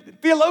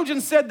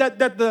 Theologians said that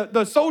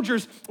the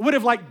soldiers would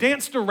have like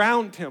danced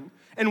around him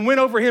and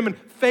went over him and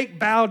fake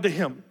bowed to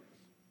him.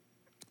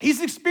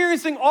 He's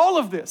experiencing all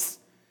of this.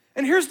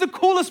 And here's the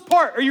coolest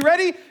part. Are you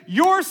ready?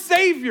 Your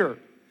Savior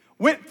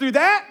went through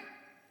that,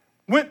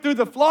 went through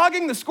the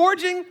flogging, the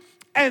scourging,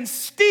 and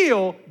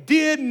still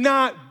did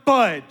not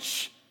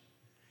budge.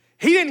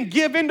 He didn't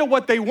give in to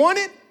what they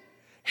wanted.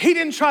 He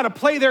didn't try to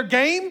play their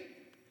game.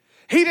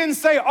 He didn't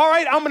say, all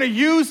right, I'm going to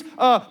use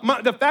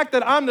the fact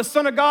that I'm the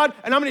Son of God,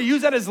 and I'm going to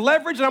use that as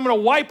leverage, and I'm going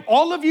to wipe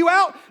all of you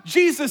out.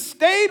 Jesus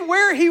stayed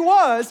where he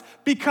was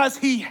because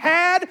he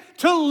had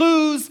to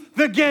lose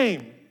the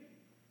game.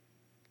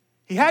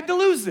 He had to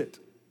lose it.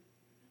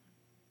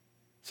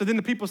 So then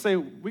the people say,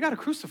 we got to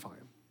crucify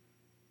him.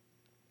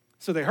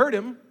 So they hurt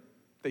him,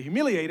 they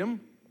humiliate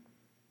him,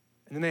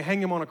 and then they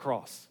hang him on a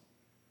cross.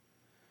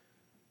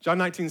 John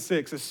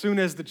 19:6, as soon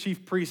as the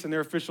chief priests and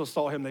their officials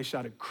saw him, they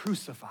shouted,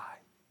 crucify,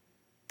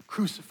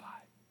 crucify.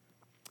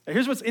 Now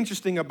here's what's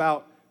interesting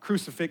about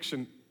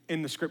crucifixion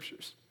in the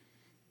scriptures.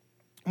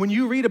 When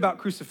you read about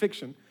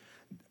crucifixion,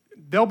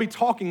 they'll be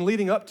talking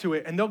leading up to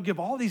it, and they'll give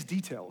all these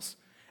details.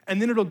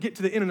 And then it'll get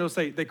to the end, and it'll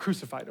say, they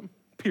crucified him,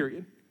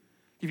 period.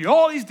 Give you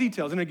all these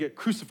details, and it'll get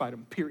crucified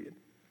him, period.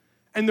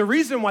 And the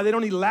reason why they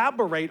don't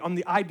elaborate on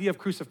the idea of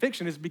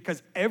crucifixion is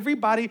because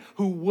everybody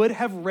who would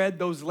have read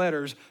those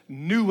letters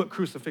knew what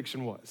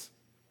crucifixion was.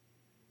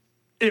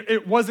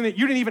 It wasn't,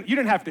 you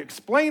didn't have to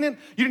explain it.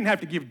 You didn't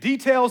have to give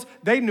details.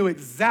 They knew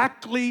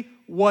exactly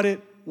what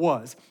it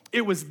was.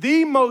 It was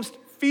the most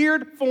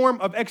feared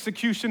form of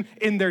execution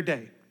in their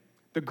day.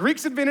 The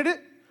Greeks invented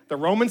it. The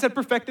Romans had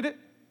perfected it.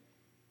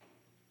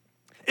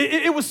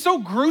 It was so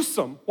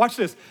gruesome, watch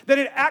this, that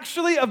it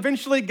actually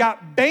eventually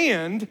got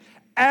banned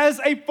as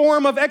a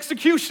form of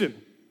execution.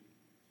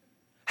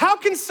 How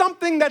can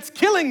something that's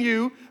killing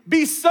you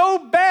be so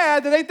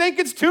bad that they think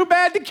it's too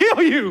bad to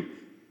kill you?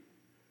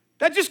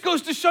 That just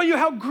goes to show you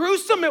how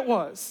gruesome it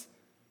was.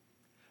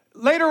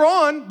 Later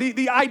on,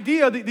 the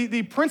idea,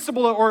 the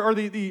principle or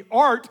the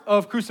art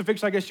of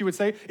crucifixion, I guess you would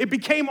say, it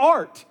became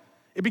art.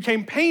 It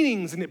became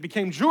paintings and it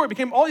became jewelry, it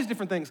became all these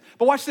different things.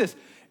 But watch this.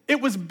 It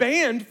was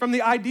banned from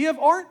the idea of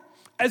art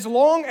as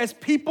long as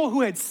people who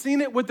had seen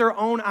it with their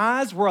own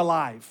eyes were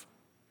alive.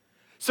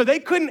 So they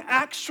couldn't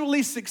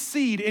actually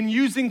succeed in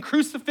using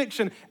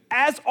crucifixion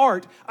as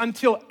art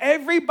until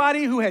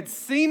everybody who had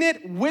seen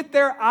it with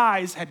their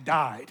eyes had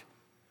died.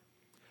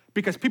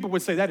 Because people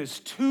would say that is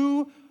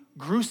too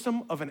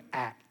gruesome of an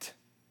act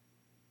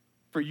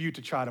for you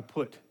to try to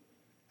put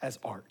as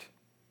art.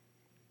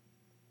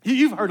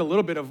 You've heard a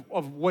little bit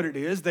of what it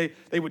is. They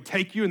would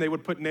take you and they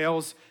would put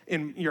nails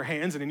in your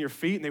hands and in your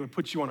feet and they would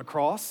put you on a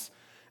cross.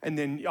 And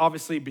then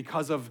obviously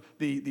because of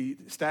the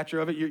stature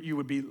of it, you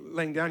would be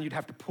laying down. You'd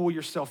have to pull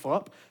yourself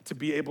up to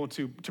be able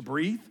to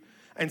breathe.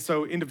 And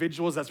so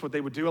individuals, that's what they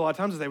would do a lot of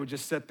times, is they would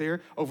just sit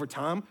there over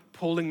time,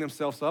 pulling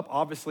themselves up.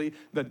 Obviously,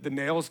 the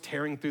nails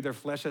tearing through their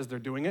flesh as they're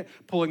doing it,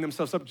 pulling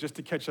themselves up just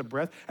to catch a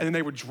breath. And then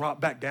they would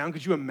drop back down.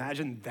 Could you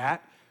imagine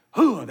that?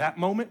 That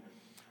moment?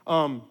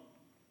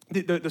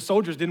 The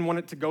soldiers didn't want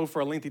it to go for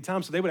a lengthy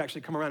time, so they would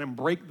actually come around and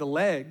break the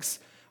legs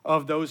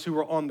of those who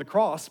were on the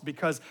cross,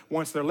 because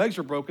once their legs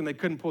were broken, they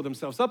couldn't pull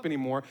themselves up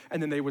anymore,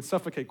 and then they would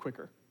suffocate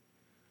quicker.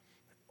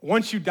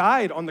 Once you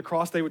died on the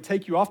cross, they would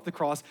take you off the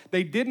cross.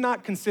 They did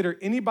not consider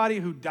anybody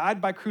who died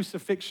by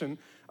crucifixion,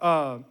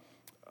 what's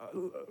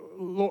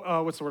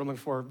the word I'm looking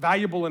for,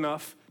 valuable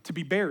enough to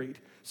be buried.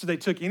 So they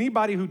took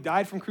anybody who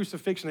died from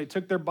crucifixion, they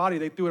took their body,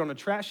 they threw it on a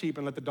trash heap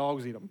and let the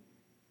dogs eat them,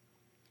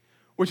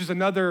 which is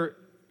another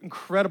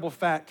incredible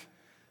fact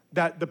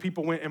that the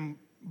people went and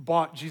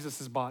bought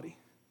Jesus' body.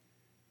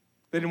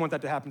 They didn't want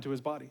that to happen to his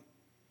body.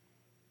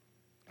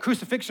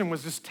 Crucifixion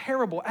was this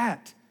terrible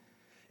act.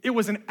 It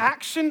was an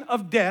action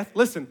of death,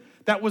 listen,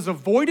 that was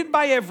avoided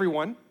by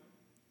everyone,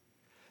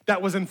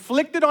 that was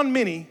inflicted on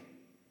many,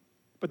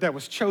 but that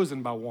was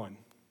chosen by one.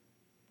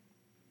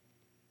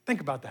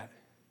 Think about that.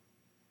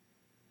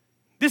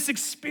 This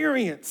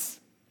experience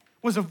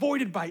was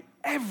avoided by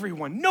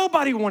everyone.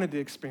 Nobody wanted to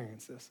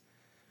experience this.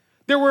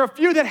 There were a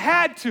few that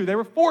had to, they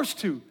were forced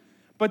to,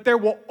 but there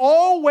will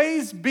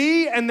always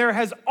be, and there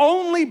has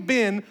only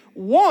been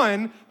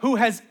one who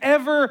has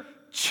ever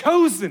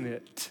chosen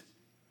it.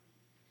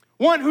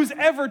 One who's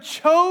ever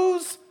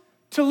chose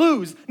to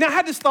lose. Now, I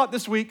had this thought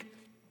this week,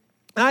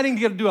 and I didn't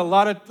get to do a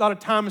lot of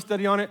time and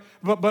study on it,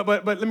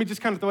 but let me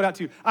just kind of throw it out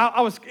to you.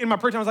 I was, in my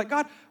prayer time, I was like,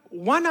 God,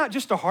 why not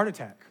just a heart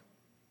attack?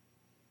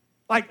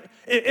 Like,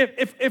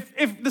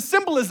 if the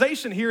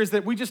symbolization here is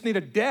that we just need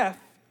a death,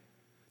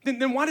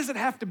 then why does it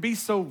have to be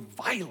so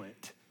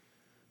violent?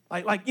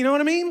 Like, you know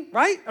what I mean,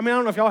 right? I mean, I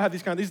don't know if y'all have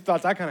these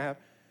thoughts I kind of have.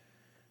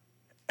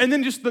 And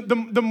then just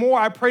the more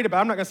I prayed about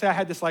it, I'm not gonna say I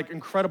had this like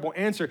incredible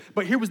answer,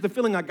 but here was the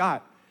feeling I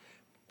got.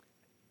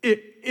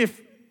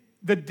 If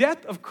the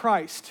death of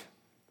Christ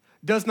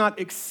does not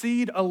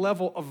exceed a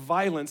level of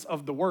violence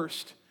of the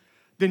worst,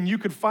 then you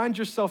could find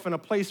yourself in a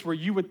place where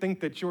you would think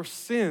that your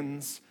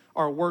sins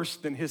are worse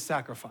than his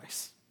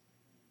sacrifice.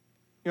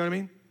 You know what I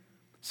mean?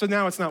 So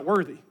now it's not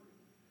worthy.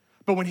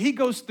 But when he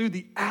goes through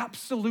the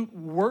absolute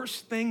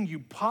worst thing you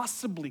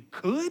possibly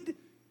could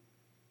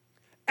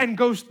and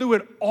goes through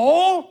it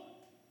all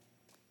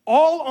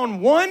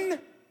on one.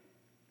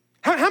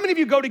 How many of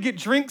you go to get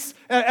drinks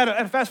at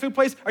a fast food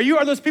place?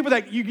 Are those people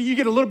that you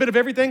get a little bit of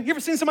everything? You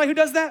ever seen somebody who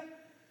does that?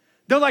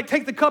 They'll like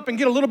take the cup and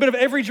get a little bit of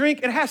every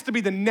drink. It has to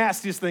be the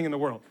nastiest thing in the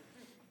world.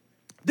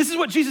 This is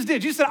what Jesus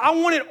did. Jesus said, I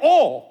want it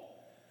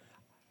all.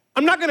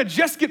 I'm not gonna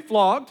just get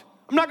flogged.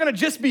 I'm not gonna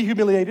just be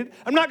humiliated.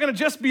 I'm not gonna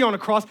just be on a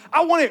cross.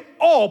 I want it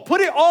all.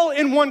 Put it all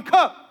in one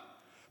cup.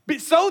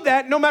 So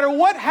that no matter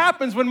what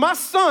happens, when my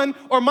son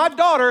or my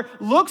daughter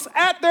looks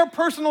at their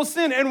personal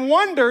sin and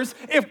wonders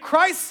if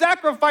Christ's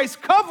sacrifice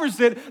covers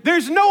it,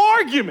 there's no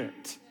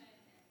argument.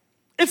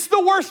 It's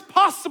the worst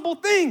possible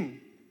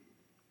thing.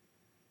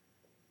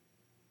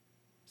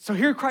 So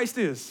here Christ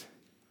is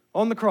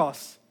on the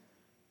cross,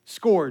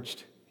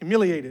 scourged,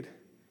 humiliated,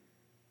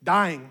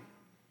 dying.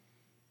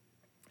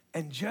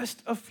 And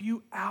just a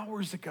few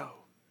hours ago,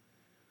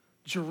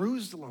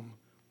 Jerusalem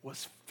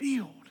was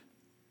filled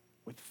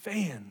with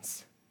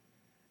fans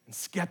and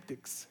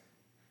skeptics.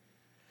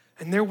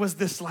 And there was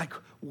this like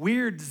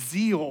weird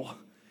zeal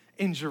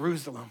in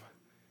Jerusalem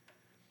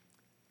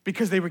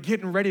because they were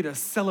getting ready to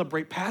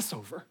celebrate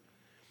Passover.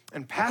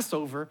 And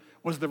Passover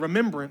was the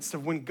remembrance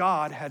of when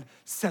God had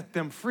set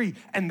them free.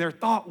 And their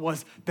thought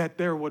was that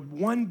there would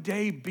one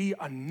day be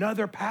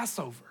another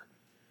Passover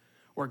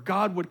where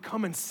God would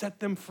come and set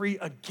them free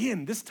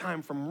again, this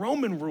time from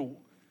Roman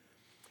rule.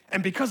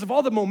 And because of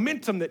all the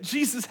momentum that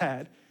Jesus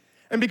had,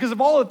 and because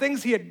of all the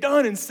things he had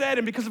done and said,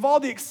 and because of all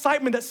the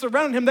excitement that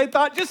surrounded him, they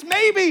thought, just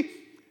maybe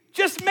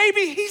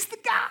he's the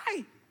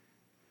guy.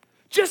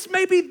 Just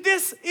maybe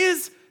this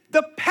is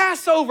the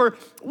Passover.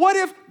 What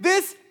if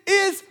this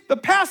is the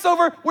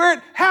Passover where it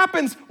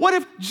happens? What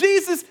if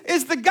Jesus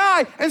is the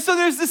guy? And so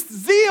there's this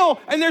zeal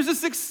and there's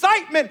this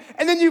excitement.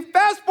 And then you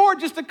fast forward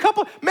just a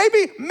couple,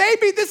 maybe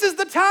this is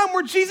the time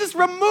where Jesus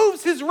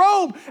removes his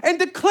robe and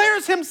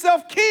declares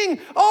himself king.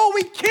 Oh,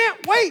 we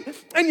can't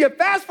wait. And you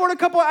fast forward a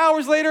couple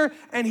hours later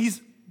and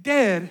he's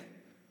dead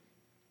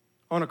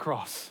on a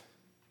cross.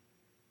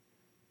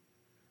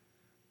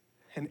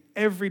 And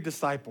every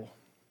disciple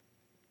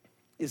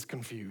is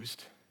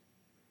confused.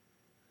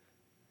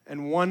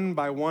 And one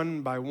by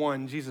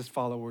one, Jesus'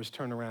 followers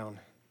turn around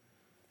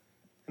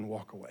and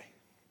walk away.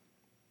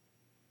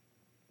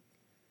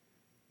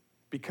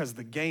 Because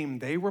the game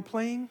they were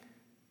playing,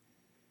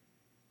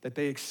 that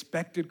they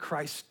expected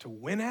Christ to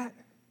win at,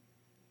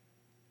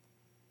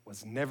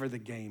 was never the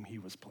game he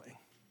was playing.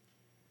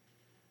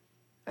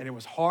 And it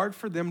was hard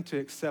for them to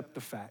accept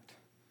the fact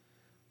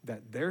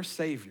that their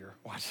Savior,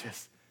 watch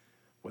this,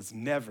 was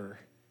never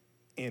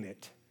in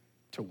it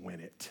to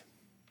win it.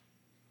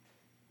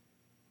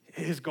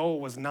 His goal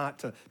was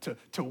not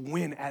to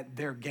win at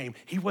their game.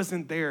 He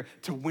wasn't there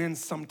to win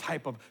some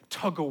type of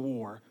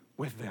tug-of-war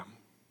with them.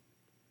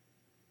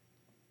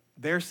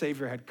 Their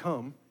Savior had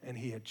come, and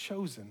he had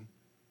chosen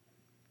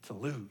to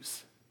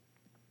lose.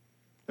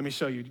 Let me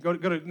show you. Go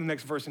to the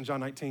next verse in John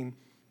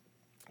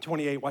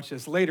 19:28. Watch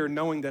this. Later,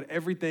 knowing that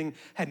everything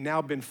had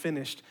now been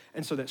finished,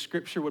 and so that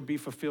Scripture would be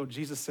fulfilled,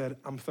 Jesus said,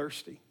 I'm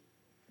thirsty.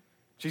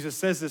 Jesus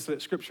says this so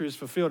that Scripture is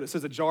fulfilled. It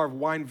says a jar of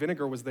wine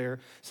vinegar was there,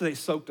 so they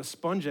soaked a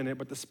sponge in it,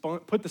 but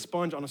put the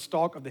sponge on a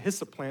stalk of the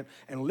hyssop plant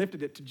and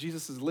lifted it to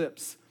Jesus'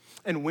 lips.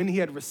 And when he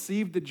had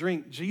received the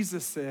drink,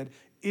 Jesus said,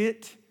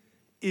 it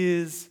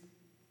is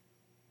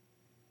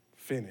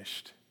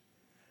finished.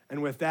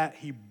 And with that,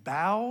 he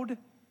bowed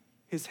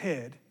his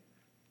head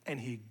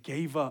and he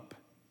gave up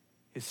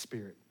his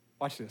spirit.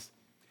 Watch this.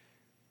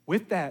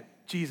 With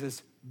that,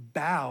 Jesus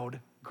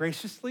bowed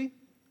graciously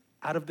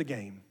out of the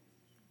game.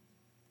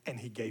 And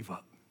he gave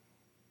up.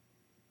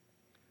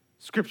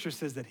 Scripture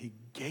says that he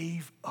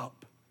gave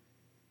up.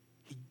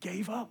 He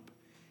gave up.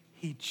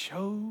 He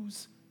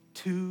chose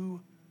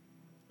to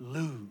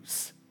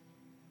lose.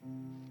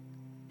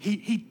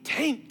 He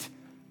tanked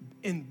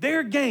in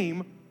their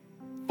game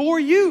for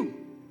you.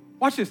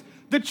 Watch this.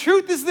 The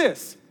truth is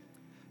this,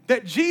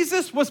 that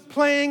Jesus was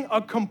playing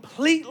a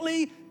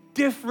completely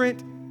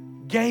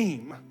different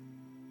game.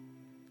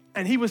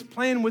 And he was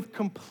playing with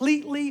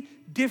completely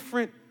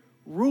different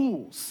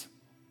rules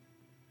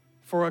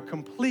for a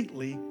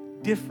completely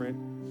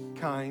different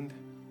kind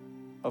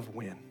of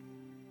win.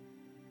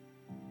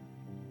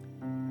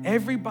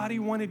 Everybody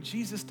wanted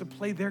Jesus to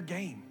play their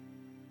game.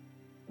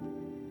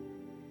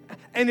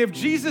 And if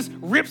Jesus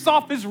rips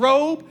off his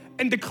robe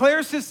and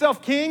declares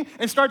himself king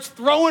and starts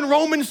throwing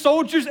Roman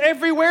soldiers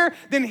everywhere,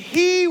 then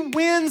he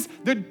wins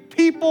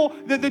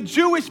the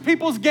Jewish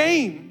people's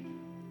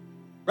game,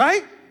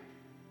 right?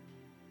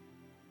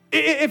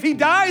 If he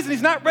dies and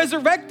he's not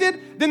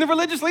resurrected, then the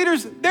religious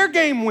leaders, their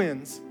game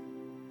wins.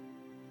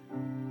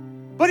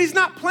 But he's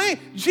not playing.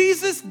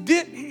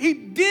 He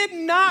did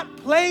not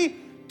play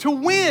to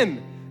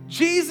win.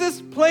 Jesus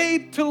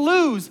played to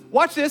lose.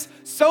 Watch this.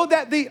 So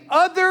that the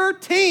other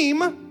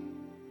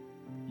team,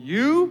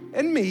 you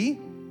and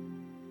me,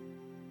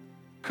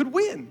 could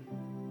win.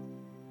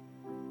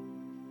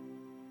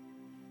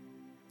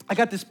 I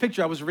got this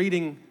picture I was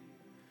reading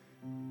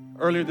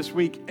earlier this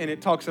week, and it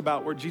talks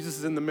about where Jesus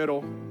is in the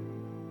middle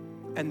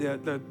and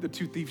the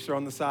two thieves are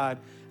on the side.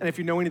 And if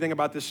you know anything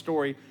about this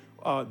story,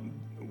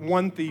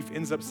 one thief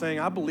ends up saying,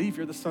 I believe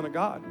you're the Son of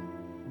God.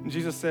 And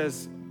Jesus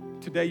says,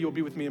 today you'll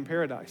be with me in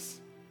paradise.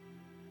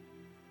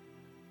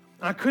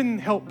 I couldn't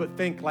help but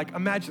think, like,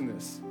 imagine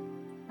this.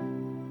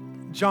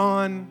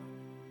 John,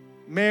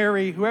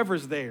 Mary,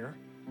 whoever's there,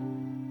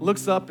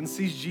 looks up and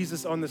sees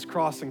Jesus on this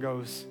cross and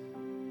goes,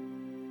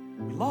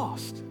 we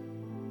lost.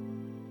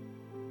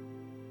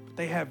 But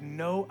they have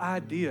no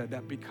idea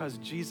that because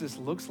Jesus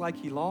looks like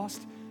he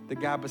lost, the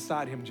guy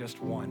beside him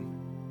just won.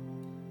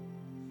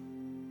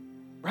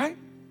 Right?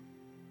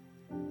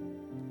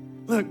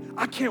 Look,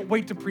 I can't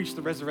wait to preach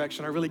the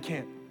resurrection. I really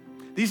can't.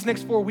 These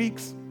next 4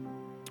 weeks,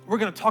 we're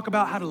going to talk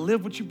about how to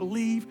live what you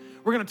believe.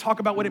 We're going to talk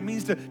about what it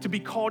means to be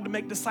called to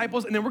make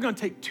disciples. And then we're going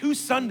to take 2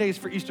 Sundays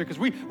for Easter because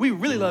we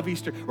really love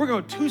Easter. We're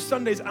going to 2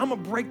 Sundays. And I'm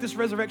going to break this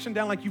resurrection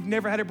down like you've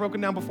never had it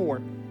broken down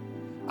before.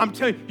 I'm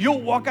telling you,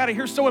 you'll walk out of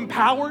here so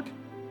empowered.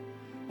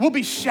 We'll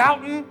be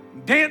shouting,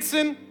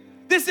 dancing.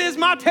 This is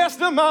my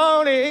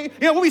testimony.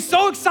 We'll be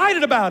so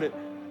excited about it.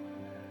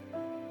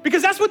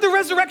 Because that's what the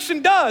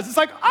resurrection does. It's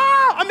like,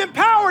 I'm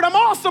empowered. I'm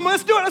awesome.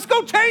 Let's do it. Let's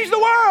go change the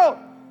world.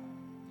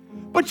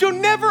 But you'll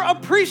never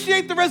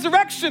appreciate the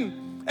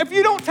resurrection if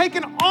you don't take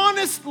an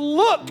honest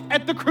look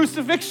at the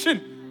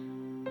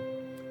crucifixion.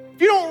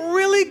 If you don't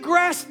really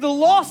grasp the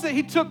loss that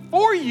he took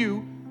for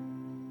you.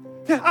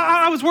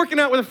 I was working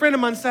out with a friend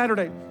of mine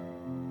Saturday,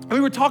 and we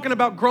were talking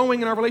about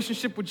growing in our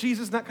relationship with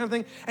Jesus and that kind of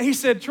thing. And he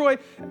said, Troy,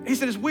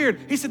 it's weird.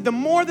 He said, the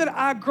more that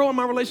I grow in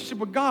my relationship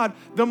with God,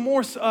 the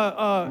more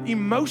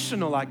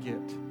emotional I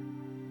get.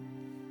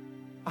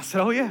 I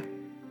said, oh yeah,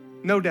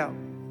 no doubt.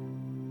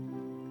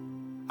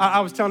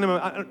 I was telling him,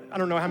 I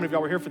don't know how many of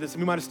y'all were here for this,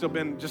 and we might have still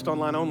been just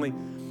online only,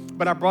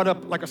 but I brought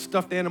up like a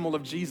stuffed animal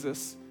of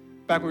Jesus.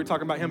 Back when we were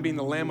talking about him being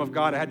the Lamb of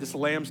God, I had this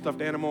lamb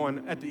stuffed animal,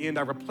 and at the end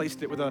I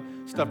replaced it with a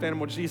stuffed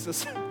animal of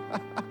Jesus.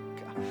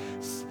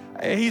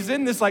 He's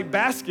in this like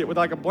basket with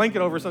like a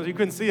blanket over something, so you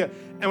couldn't see it.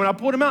 And when I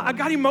pulled him out, I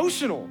got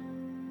emotional.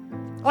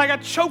 I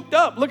got choked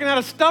up looking at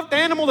a stuffed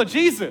animal of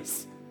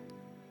Jesus.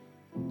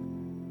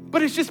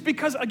 But it's just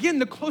because, again,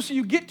 the closer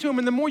you get to him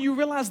and the more you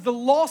realize the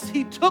loss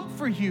he took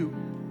for you,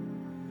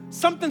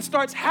 something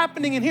starts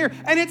happening in here,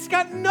 and it's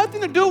got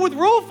nothing to do with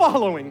rule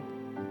following.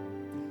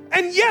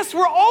 And yes,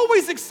 we're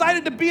always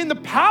excited to be in the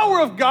power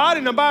of God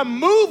and by a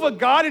move of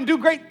God and do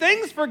great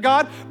things for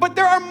God, but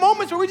there are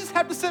moments where we just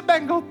have to sit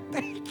back and go,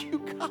 thank you,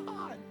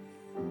 God.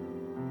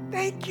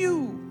 Thank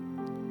you.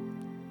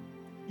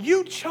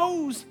 You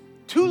chose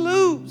to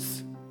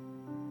lose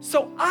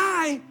so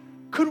I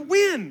could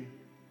win.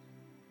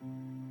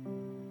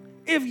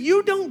 If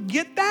you don't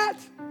get that,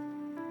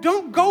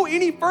 don't go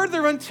any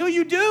further until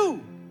you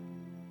do.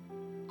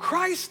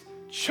 Christ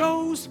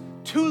chose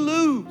to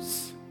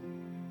lose.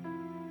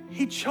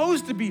 He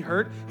chose to be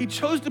hurt. He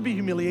chose to be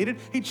humiliated.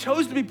 He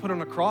chose to be put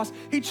on a cross.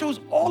 He chose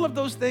all of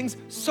those things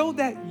so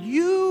that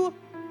you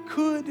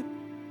could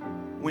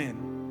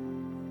win.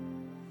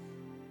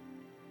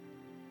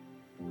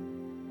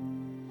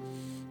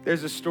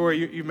 There's a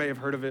story, you may have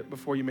heard of it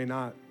before, you may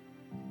not.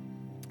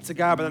 It's a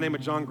guy by the name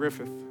of John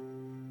Griffith.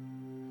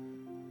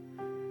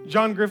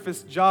 John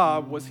Griffith's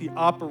job was he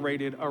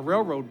operated a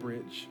railroad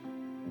bridge.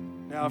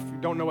 Now, if you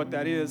don't know what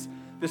that is,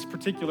 this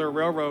particular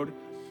railroad,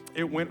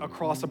 it went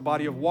across a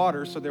body of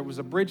water, so there was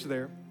a bridge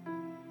there.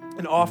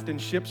 And often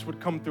ships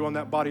would come through on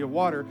that body of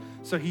water.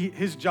 So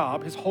his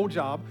whole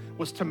job,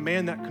 was to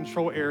man that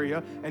control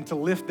area and to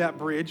lift that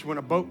bridge when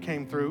a boat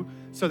came through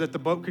so that the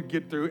boat could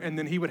get through, and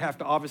then he would have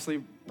to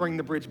obviously bring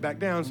the bridge back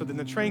down so then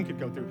the train could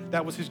go through.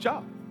 That was his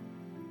job.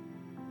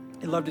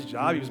 He loved his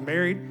job. He was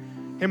married.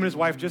 Him and his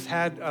wife just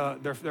had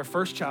their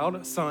first child,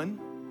 a son.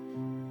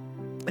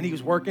 And he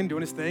was working,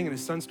 doing his thing, and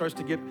his son starts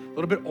to get a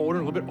little bit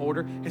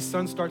older. His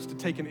son starts to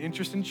take an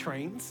interest in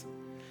trains.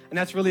 And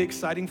that's really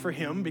exciting for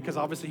him because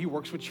obviously he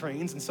works with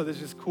trains. And so there's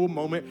this cool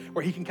moment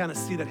where he can kind of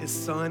see that his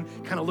son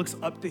kind of looks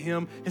up to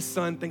him. His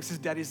son thinks his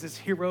daddy's this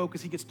hero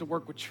because he gets to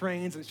work with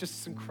trains. And it's just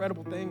this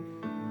incredible thing.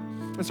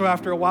 And so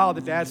after a while,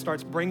 the dad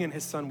starts bringing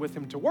his son with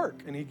him to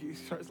work. And he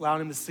starts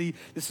allowing him to see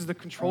this is the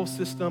control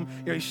system.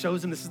 He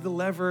shows him this is the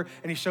lever.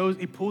 And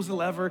he pulls the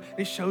lever and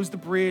he shows the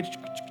bridge,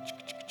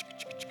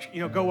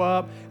 go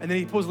up. And then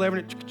he pulls the lever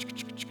and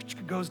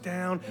it goes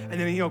down. And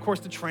then, of course,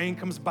 the train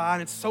comes by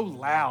and it's so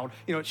loud.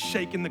 It's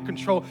shaking the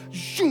control.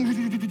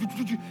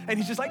 And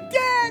he's just like,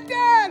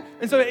 Dad.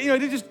 And so,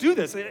 they just do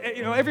this.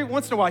 Every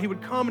once in a while, he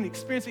would come and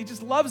experience it. He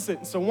just loves it.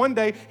 And so one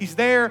day, he's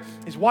there.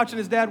 He's watching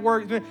his dad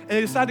work. And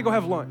they decide to go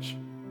have lunch.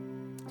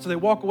 So they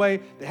walk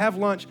away, they have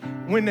lunch.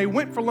 When they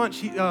went for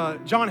lunch,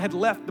 John had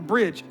left the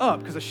bridge up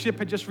because a ship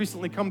had just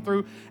recently come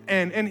through.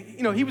 And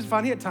he was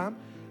fine, he had time.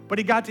 But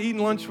he got to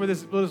eating lunch with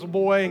his little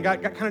boy and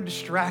got kind of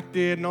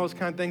distracted and all those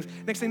kind of things.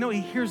 Next thing you know, he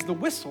hears the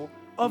whistle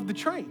of the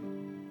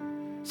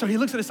train. So he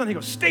looks at his son and he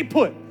goes, stay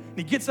put. And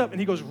he gets up and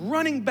he goes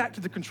running back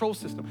to the control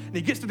system. And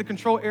he gets to the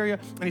control area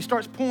and he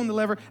starts pulling the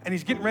lever and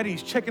he's getting ready.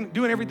 He's checking,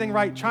 doing everything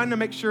right, trying to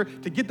make sure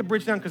to get the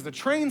bridge down because the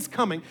train's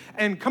coming.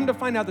 And come to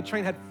find out, the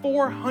train had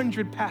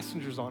 400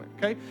 passengers on it,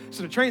 okay?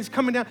 So the train's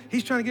coming down.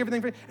 He's trying to get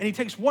everything ready. And he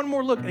takes one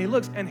more look and he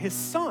looks, and his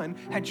son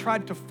had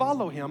tried to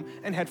follow him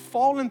and had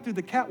fallen through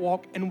the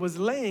catwalk and was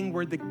laying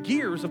where the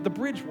gears of the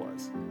bridge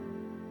was.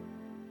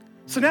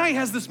 So now he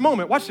has this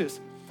moment, watch this,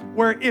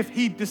 where if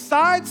he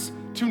decides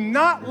to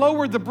not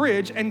lower the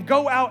bridge and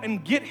go out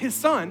and get his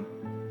son,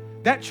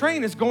 that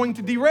train is going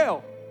to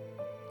derail.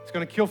 It's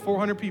going to kill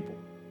 400 people.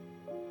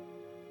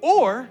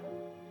 Or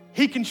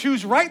he can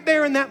choose right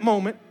there in that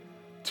moment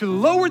to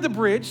lower the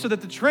bridge so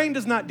that the train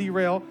does not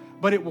derail,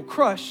 but it will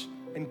crush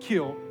and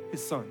kill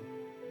his son.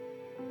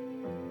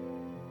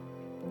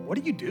 What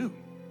do you do?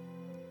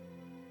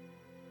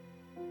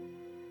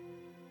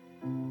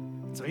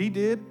 So he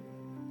did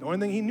the only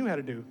thing he knew how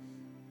to do.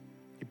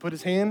 He put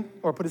his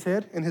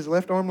head in his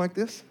left arm like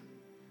this,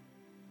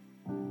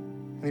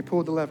 and he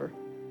pulled the lever.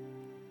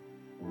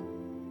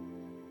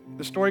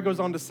 The story goes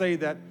on to say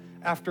that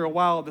after a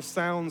while, the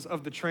sounds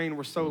of the train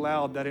were so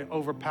loud that it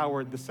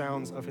overpowered the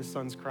sounds of his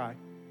son's cry.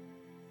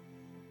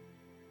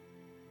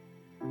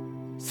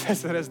 It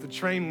says that as the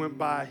train went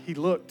by, he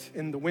looked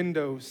in the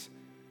windows,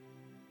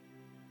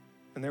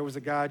 and there was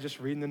a guy just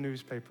reading the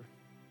newspaper.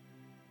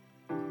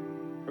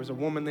 There was a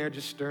woman there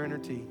just stirring her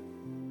tea.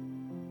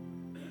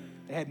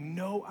 They had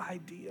no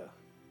idea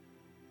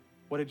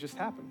what had just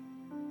happened.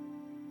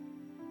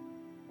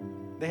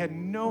 They had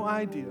no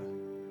idea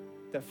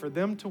that for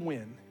them to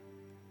win,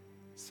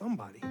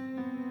 somebody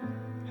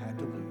had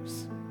to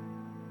lose.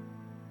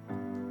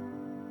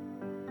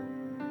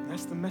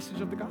 That's the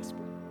message of the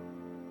gospel.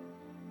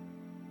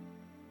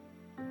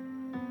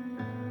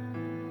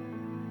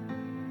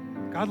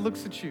 God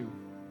looks at you,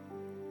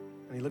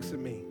 and he looks at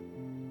me.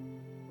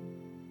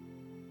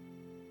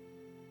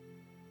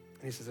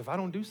 And he says, if I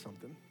don't do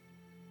something,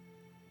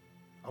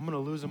 I'm going to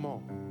lose them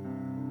all.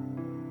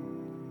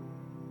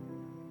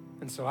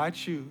 And so I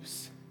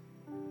choose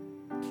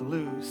to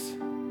lose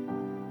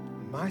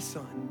my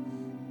son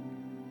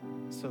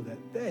so that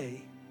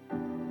they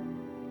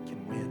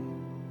can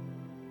win.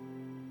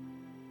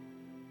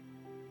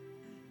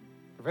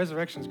 The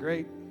resurrection's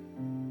great.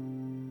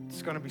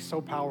 It's going to be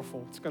so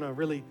powerful. It's going to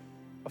really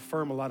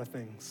affirm a lot of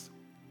things.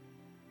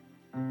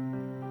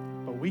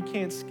 But we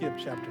can't skip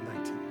chapter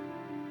 19.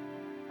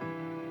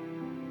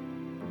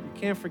 You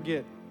can't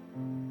forget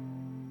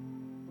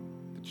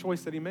the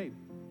choice that he made.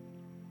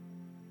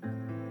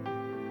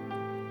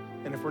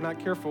 And if we're not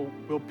careful,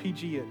 we'll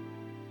PG it.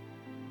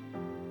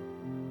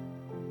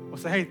 We'll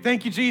say, hey,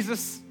 thank you,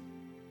 Jesus.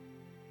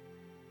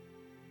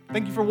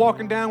 Thank you for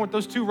walking down with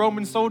those 2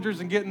 Roman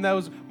soldiers and getting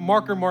those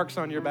marker marks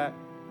on your back.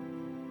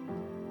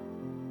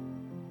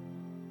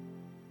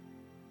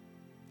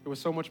 It was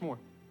so much more.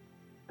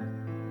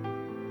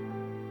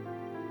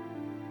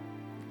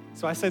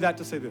 So I say that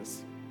to say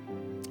this.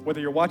 Whether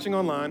you're watching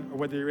online or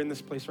whether you're in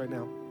this place right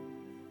now,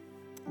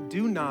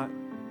 do not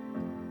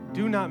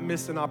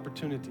miss an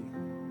opportunity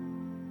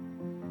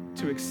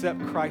to accept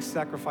Christ's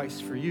sacrifice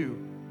for you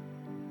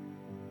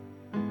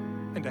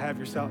and to have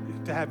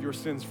your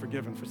sins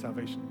forgiven for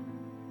salvation.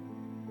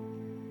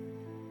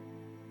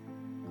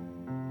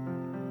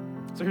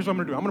 So here's what I'm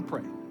going to do. I'm going to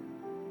pray.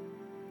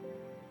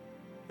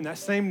 And that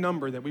same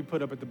number that we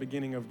put up at the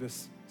beginning of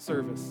this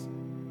service,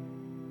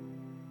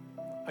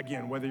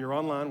 again, whether you're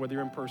online, whether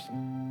you're in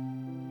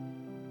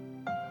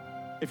person,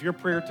 if your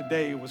prayer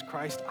today was,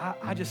 Christ,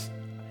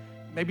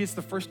 maybe it's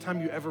the first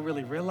time you ever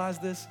really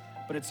realized this,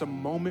 but it's a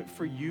moment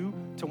for you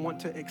to want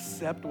to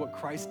accept what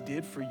Christ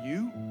did for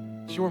you.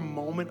 It's your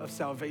moment of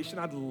salvation.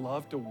 I'd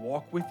love to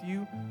walk with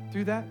you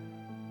through that.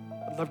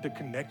 I'd love to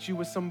connect you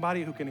with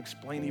somebody who can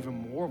explain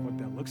even more of what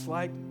that looks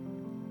like,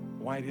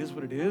 why it is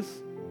what it is.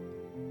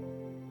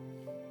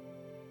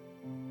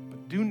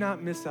 But do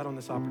not miss out on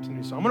this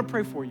opportunity. So I'm going to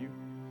pray for you.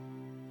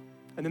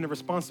 And then the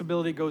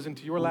responsibility goes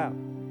into your lap,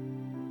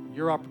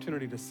 your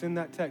opportunity to send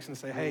that text and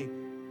say, hey,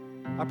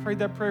 I prayed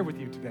that prayer with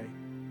you today.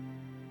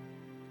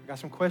 I got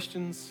some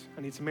questions.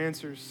 I need some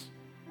answers.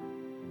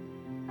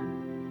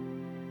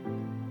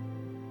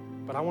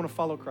 But I want to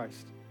follow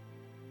Christ.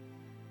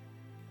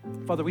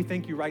 Father, we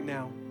thank you right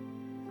now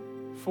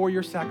for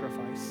your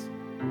sacrifice.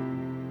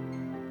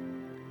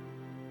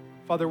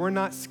 Father, we're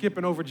not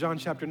skipping over John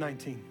chapter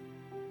 19.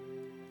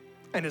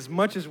 And as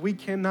much as we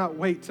cannot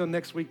wait till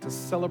next week to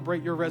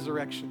celebrate your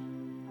resurrection,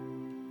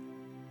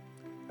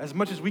 as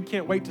much as we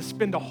can't wait to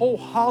spend a whole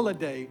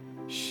holiday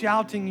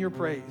shouting your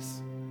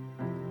praise,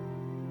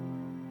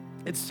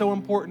 it's so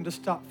important to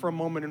stop for a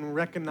moment and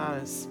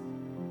recognize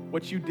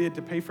what you did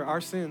to pay for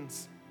our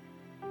sins.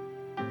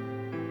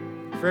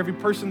 For every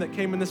person that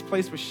came in this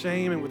place with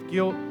shame and with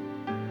guilt,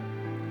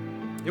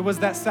 it was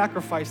that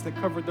sacrifice that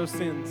covered those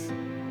sins.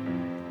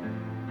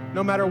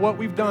 No matter what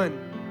we've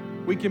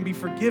done, we can be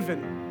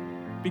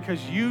forgiven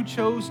because you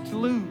chose to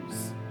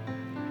lose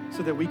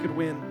so that we could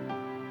win.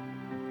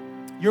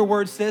 Your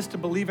word says to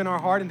believe in our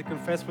heart and to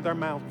confess with our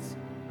mouths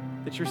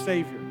that you're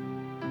Savior.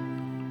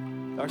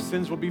 Our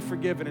sins will be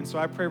forgiven. And so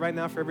I pray right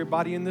now for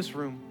everybody in this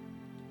room.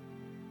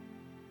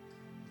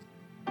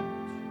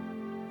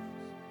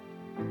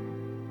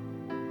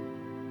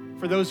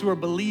 For those who are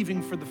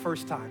believing for the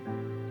first time.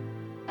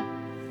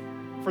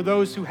 For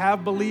those who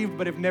have believed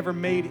but have never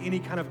made any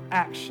kind of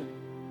action.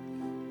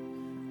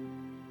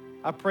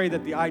 I pray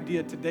that the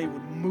idea today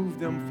would move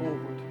them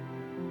forward.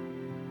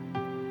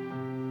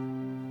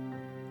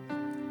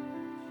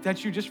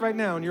 That you just right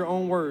now in your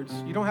own words,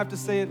 you don't have to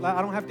say it loud,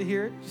 I don't have to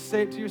hear it. Just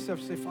say it to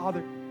yourself. Say,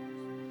 Father,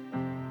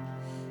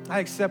 I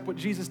accept what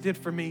Jesus did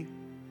for me.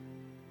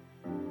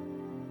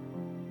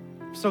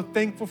 I'm so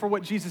thankful for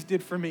what Jesus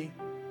did for me.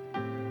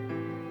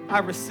 I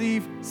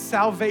receive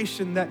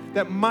salvation,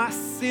 that my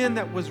sin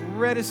that was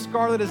red as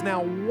scarlet is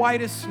now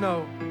white as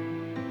snow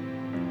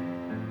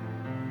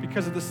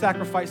because of the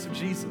sacrifice of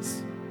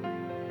Jesus.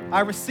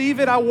 I receive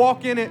it, I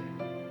walk in it.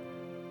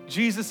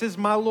 Jesus is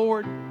my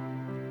Lord.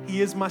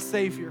 He is my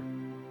Savior.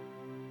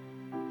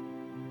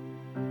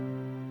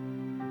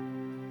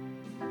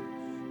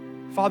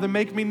 Father,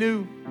 make me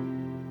new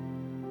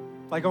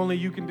like only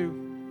you can do.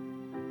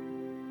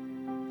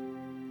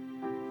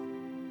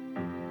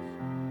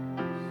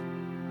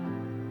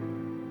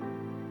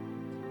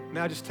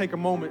 Now just take a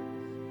moment.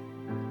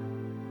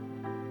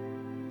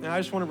 Now I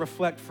just want to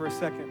reflect for a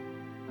second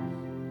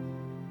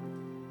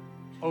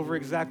over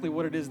exactly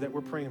what it is that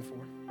we're praying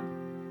for.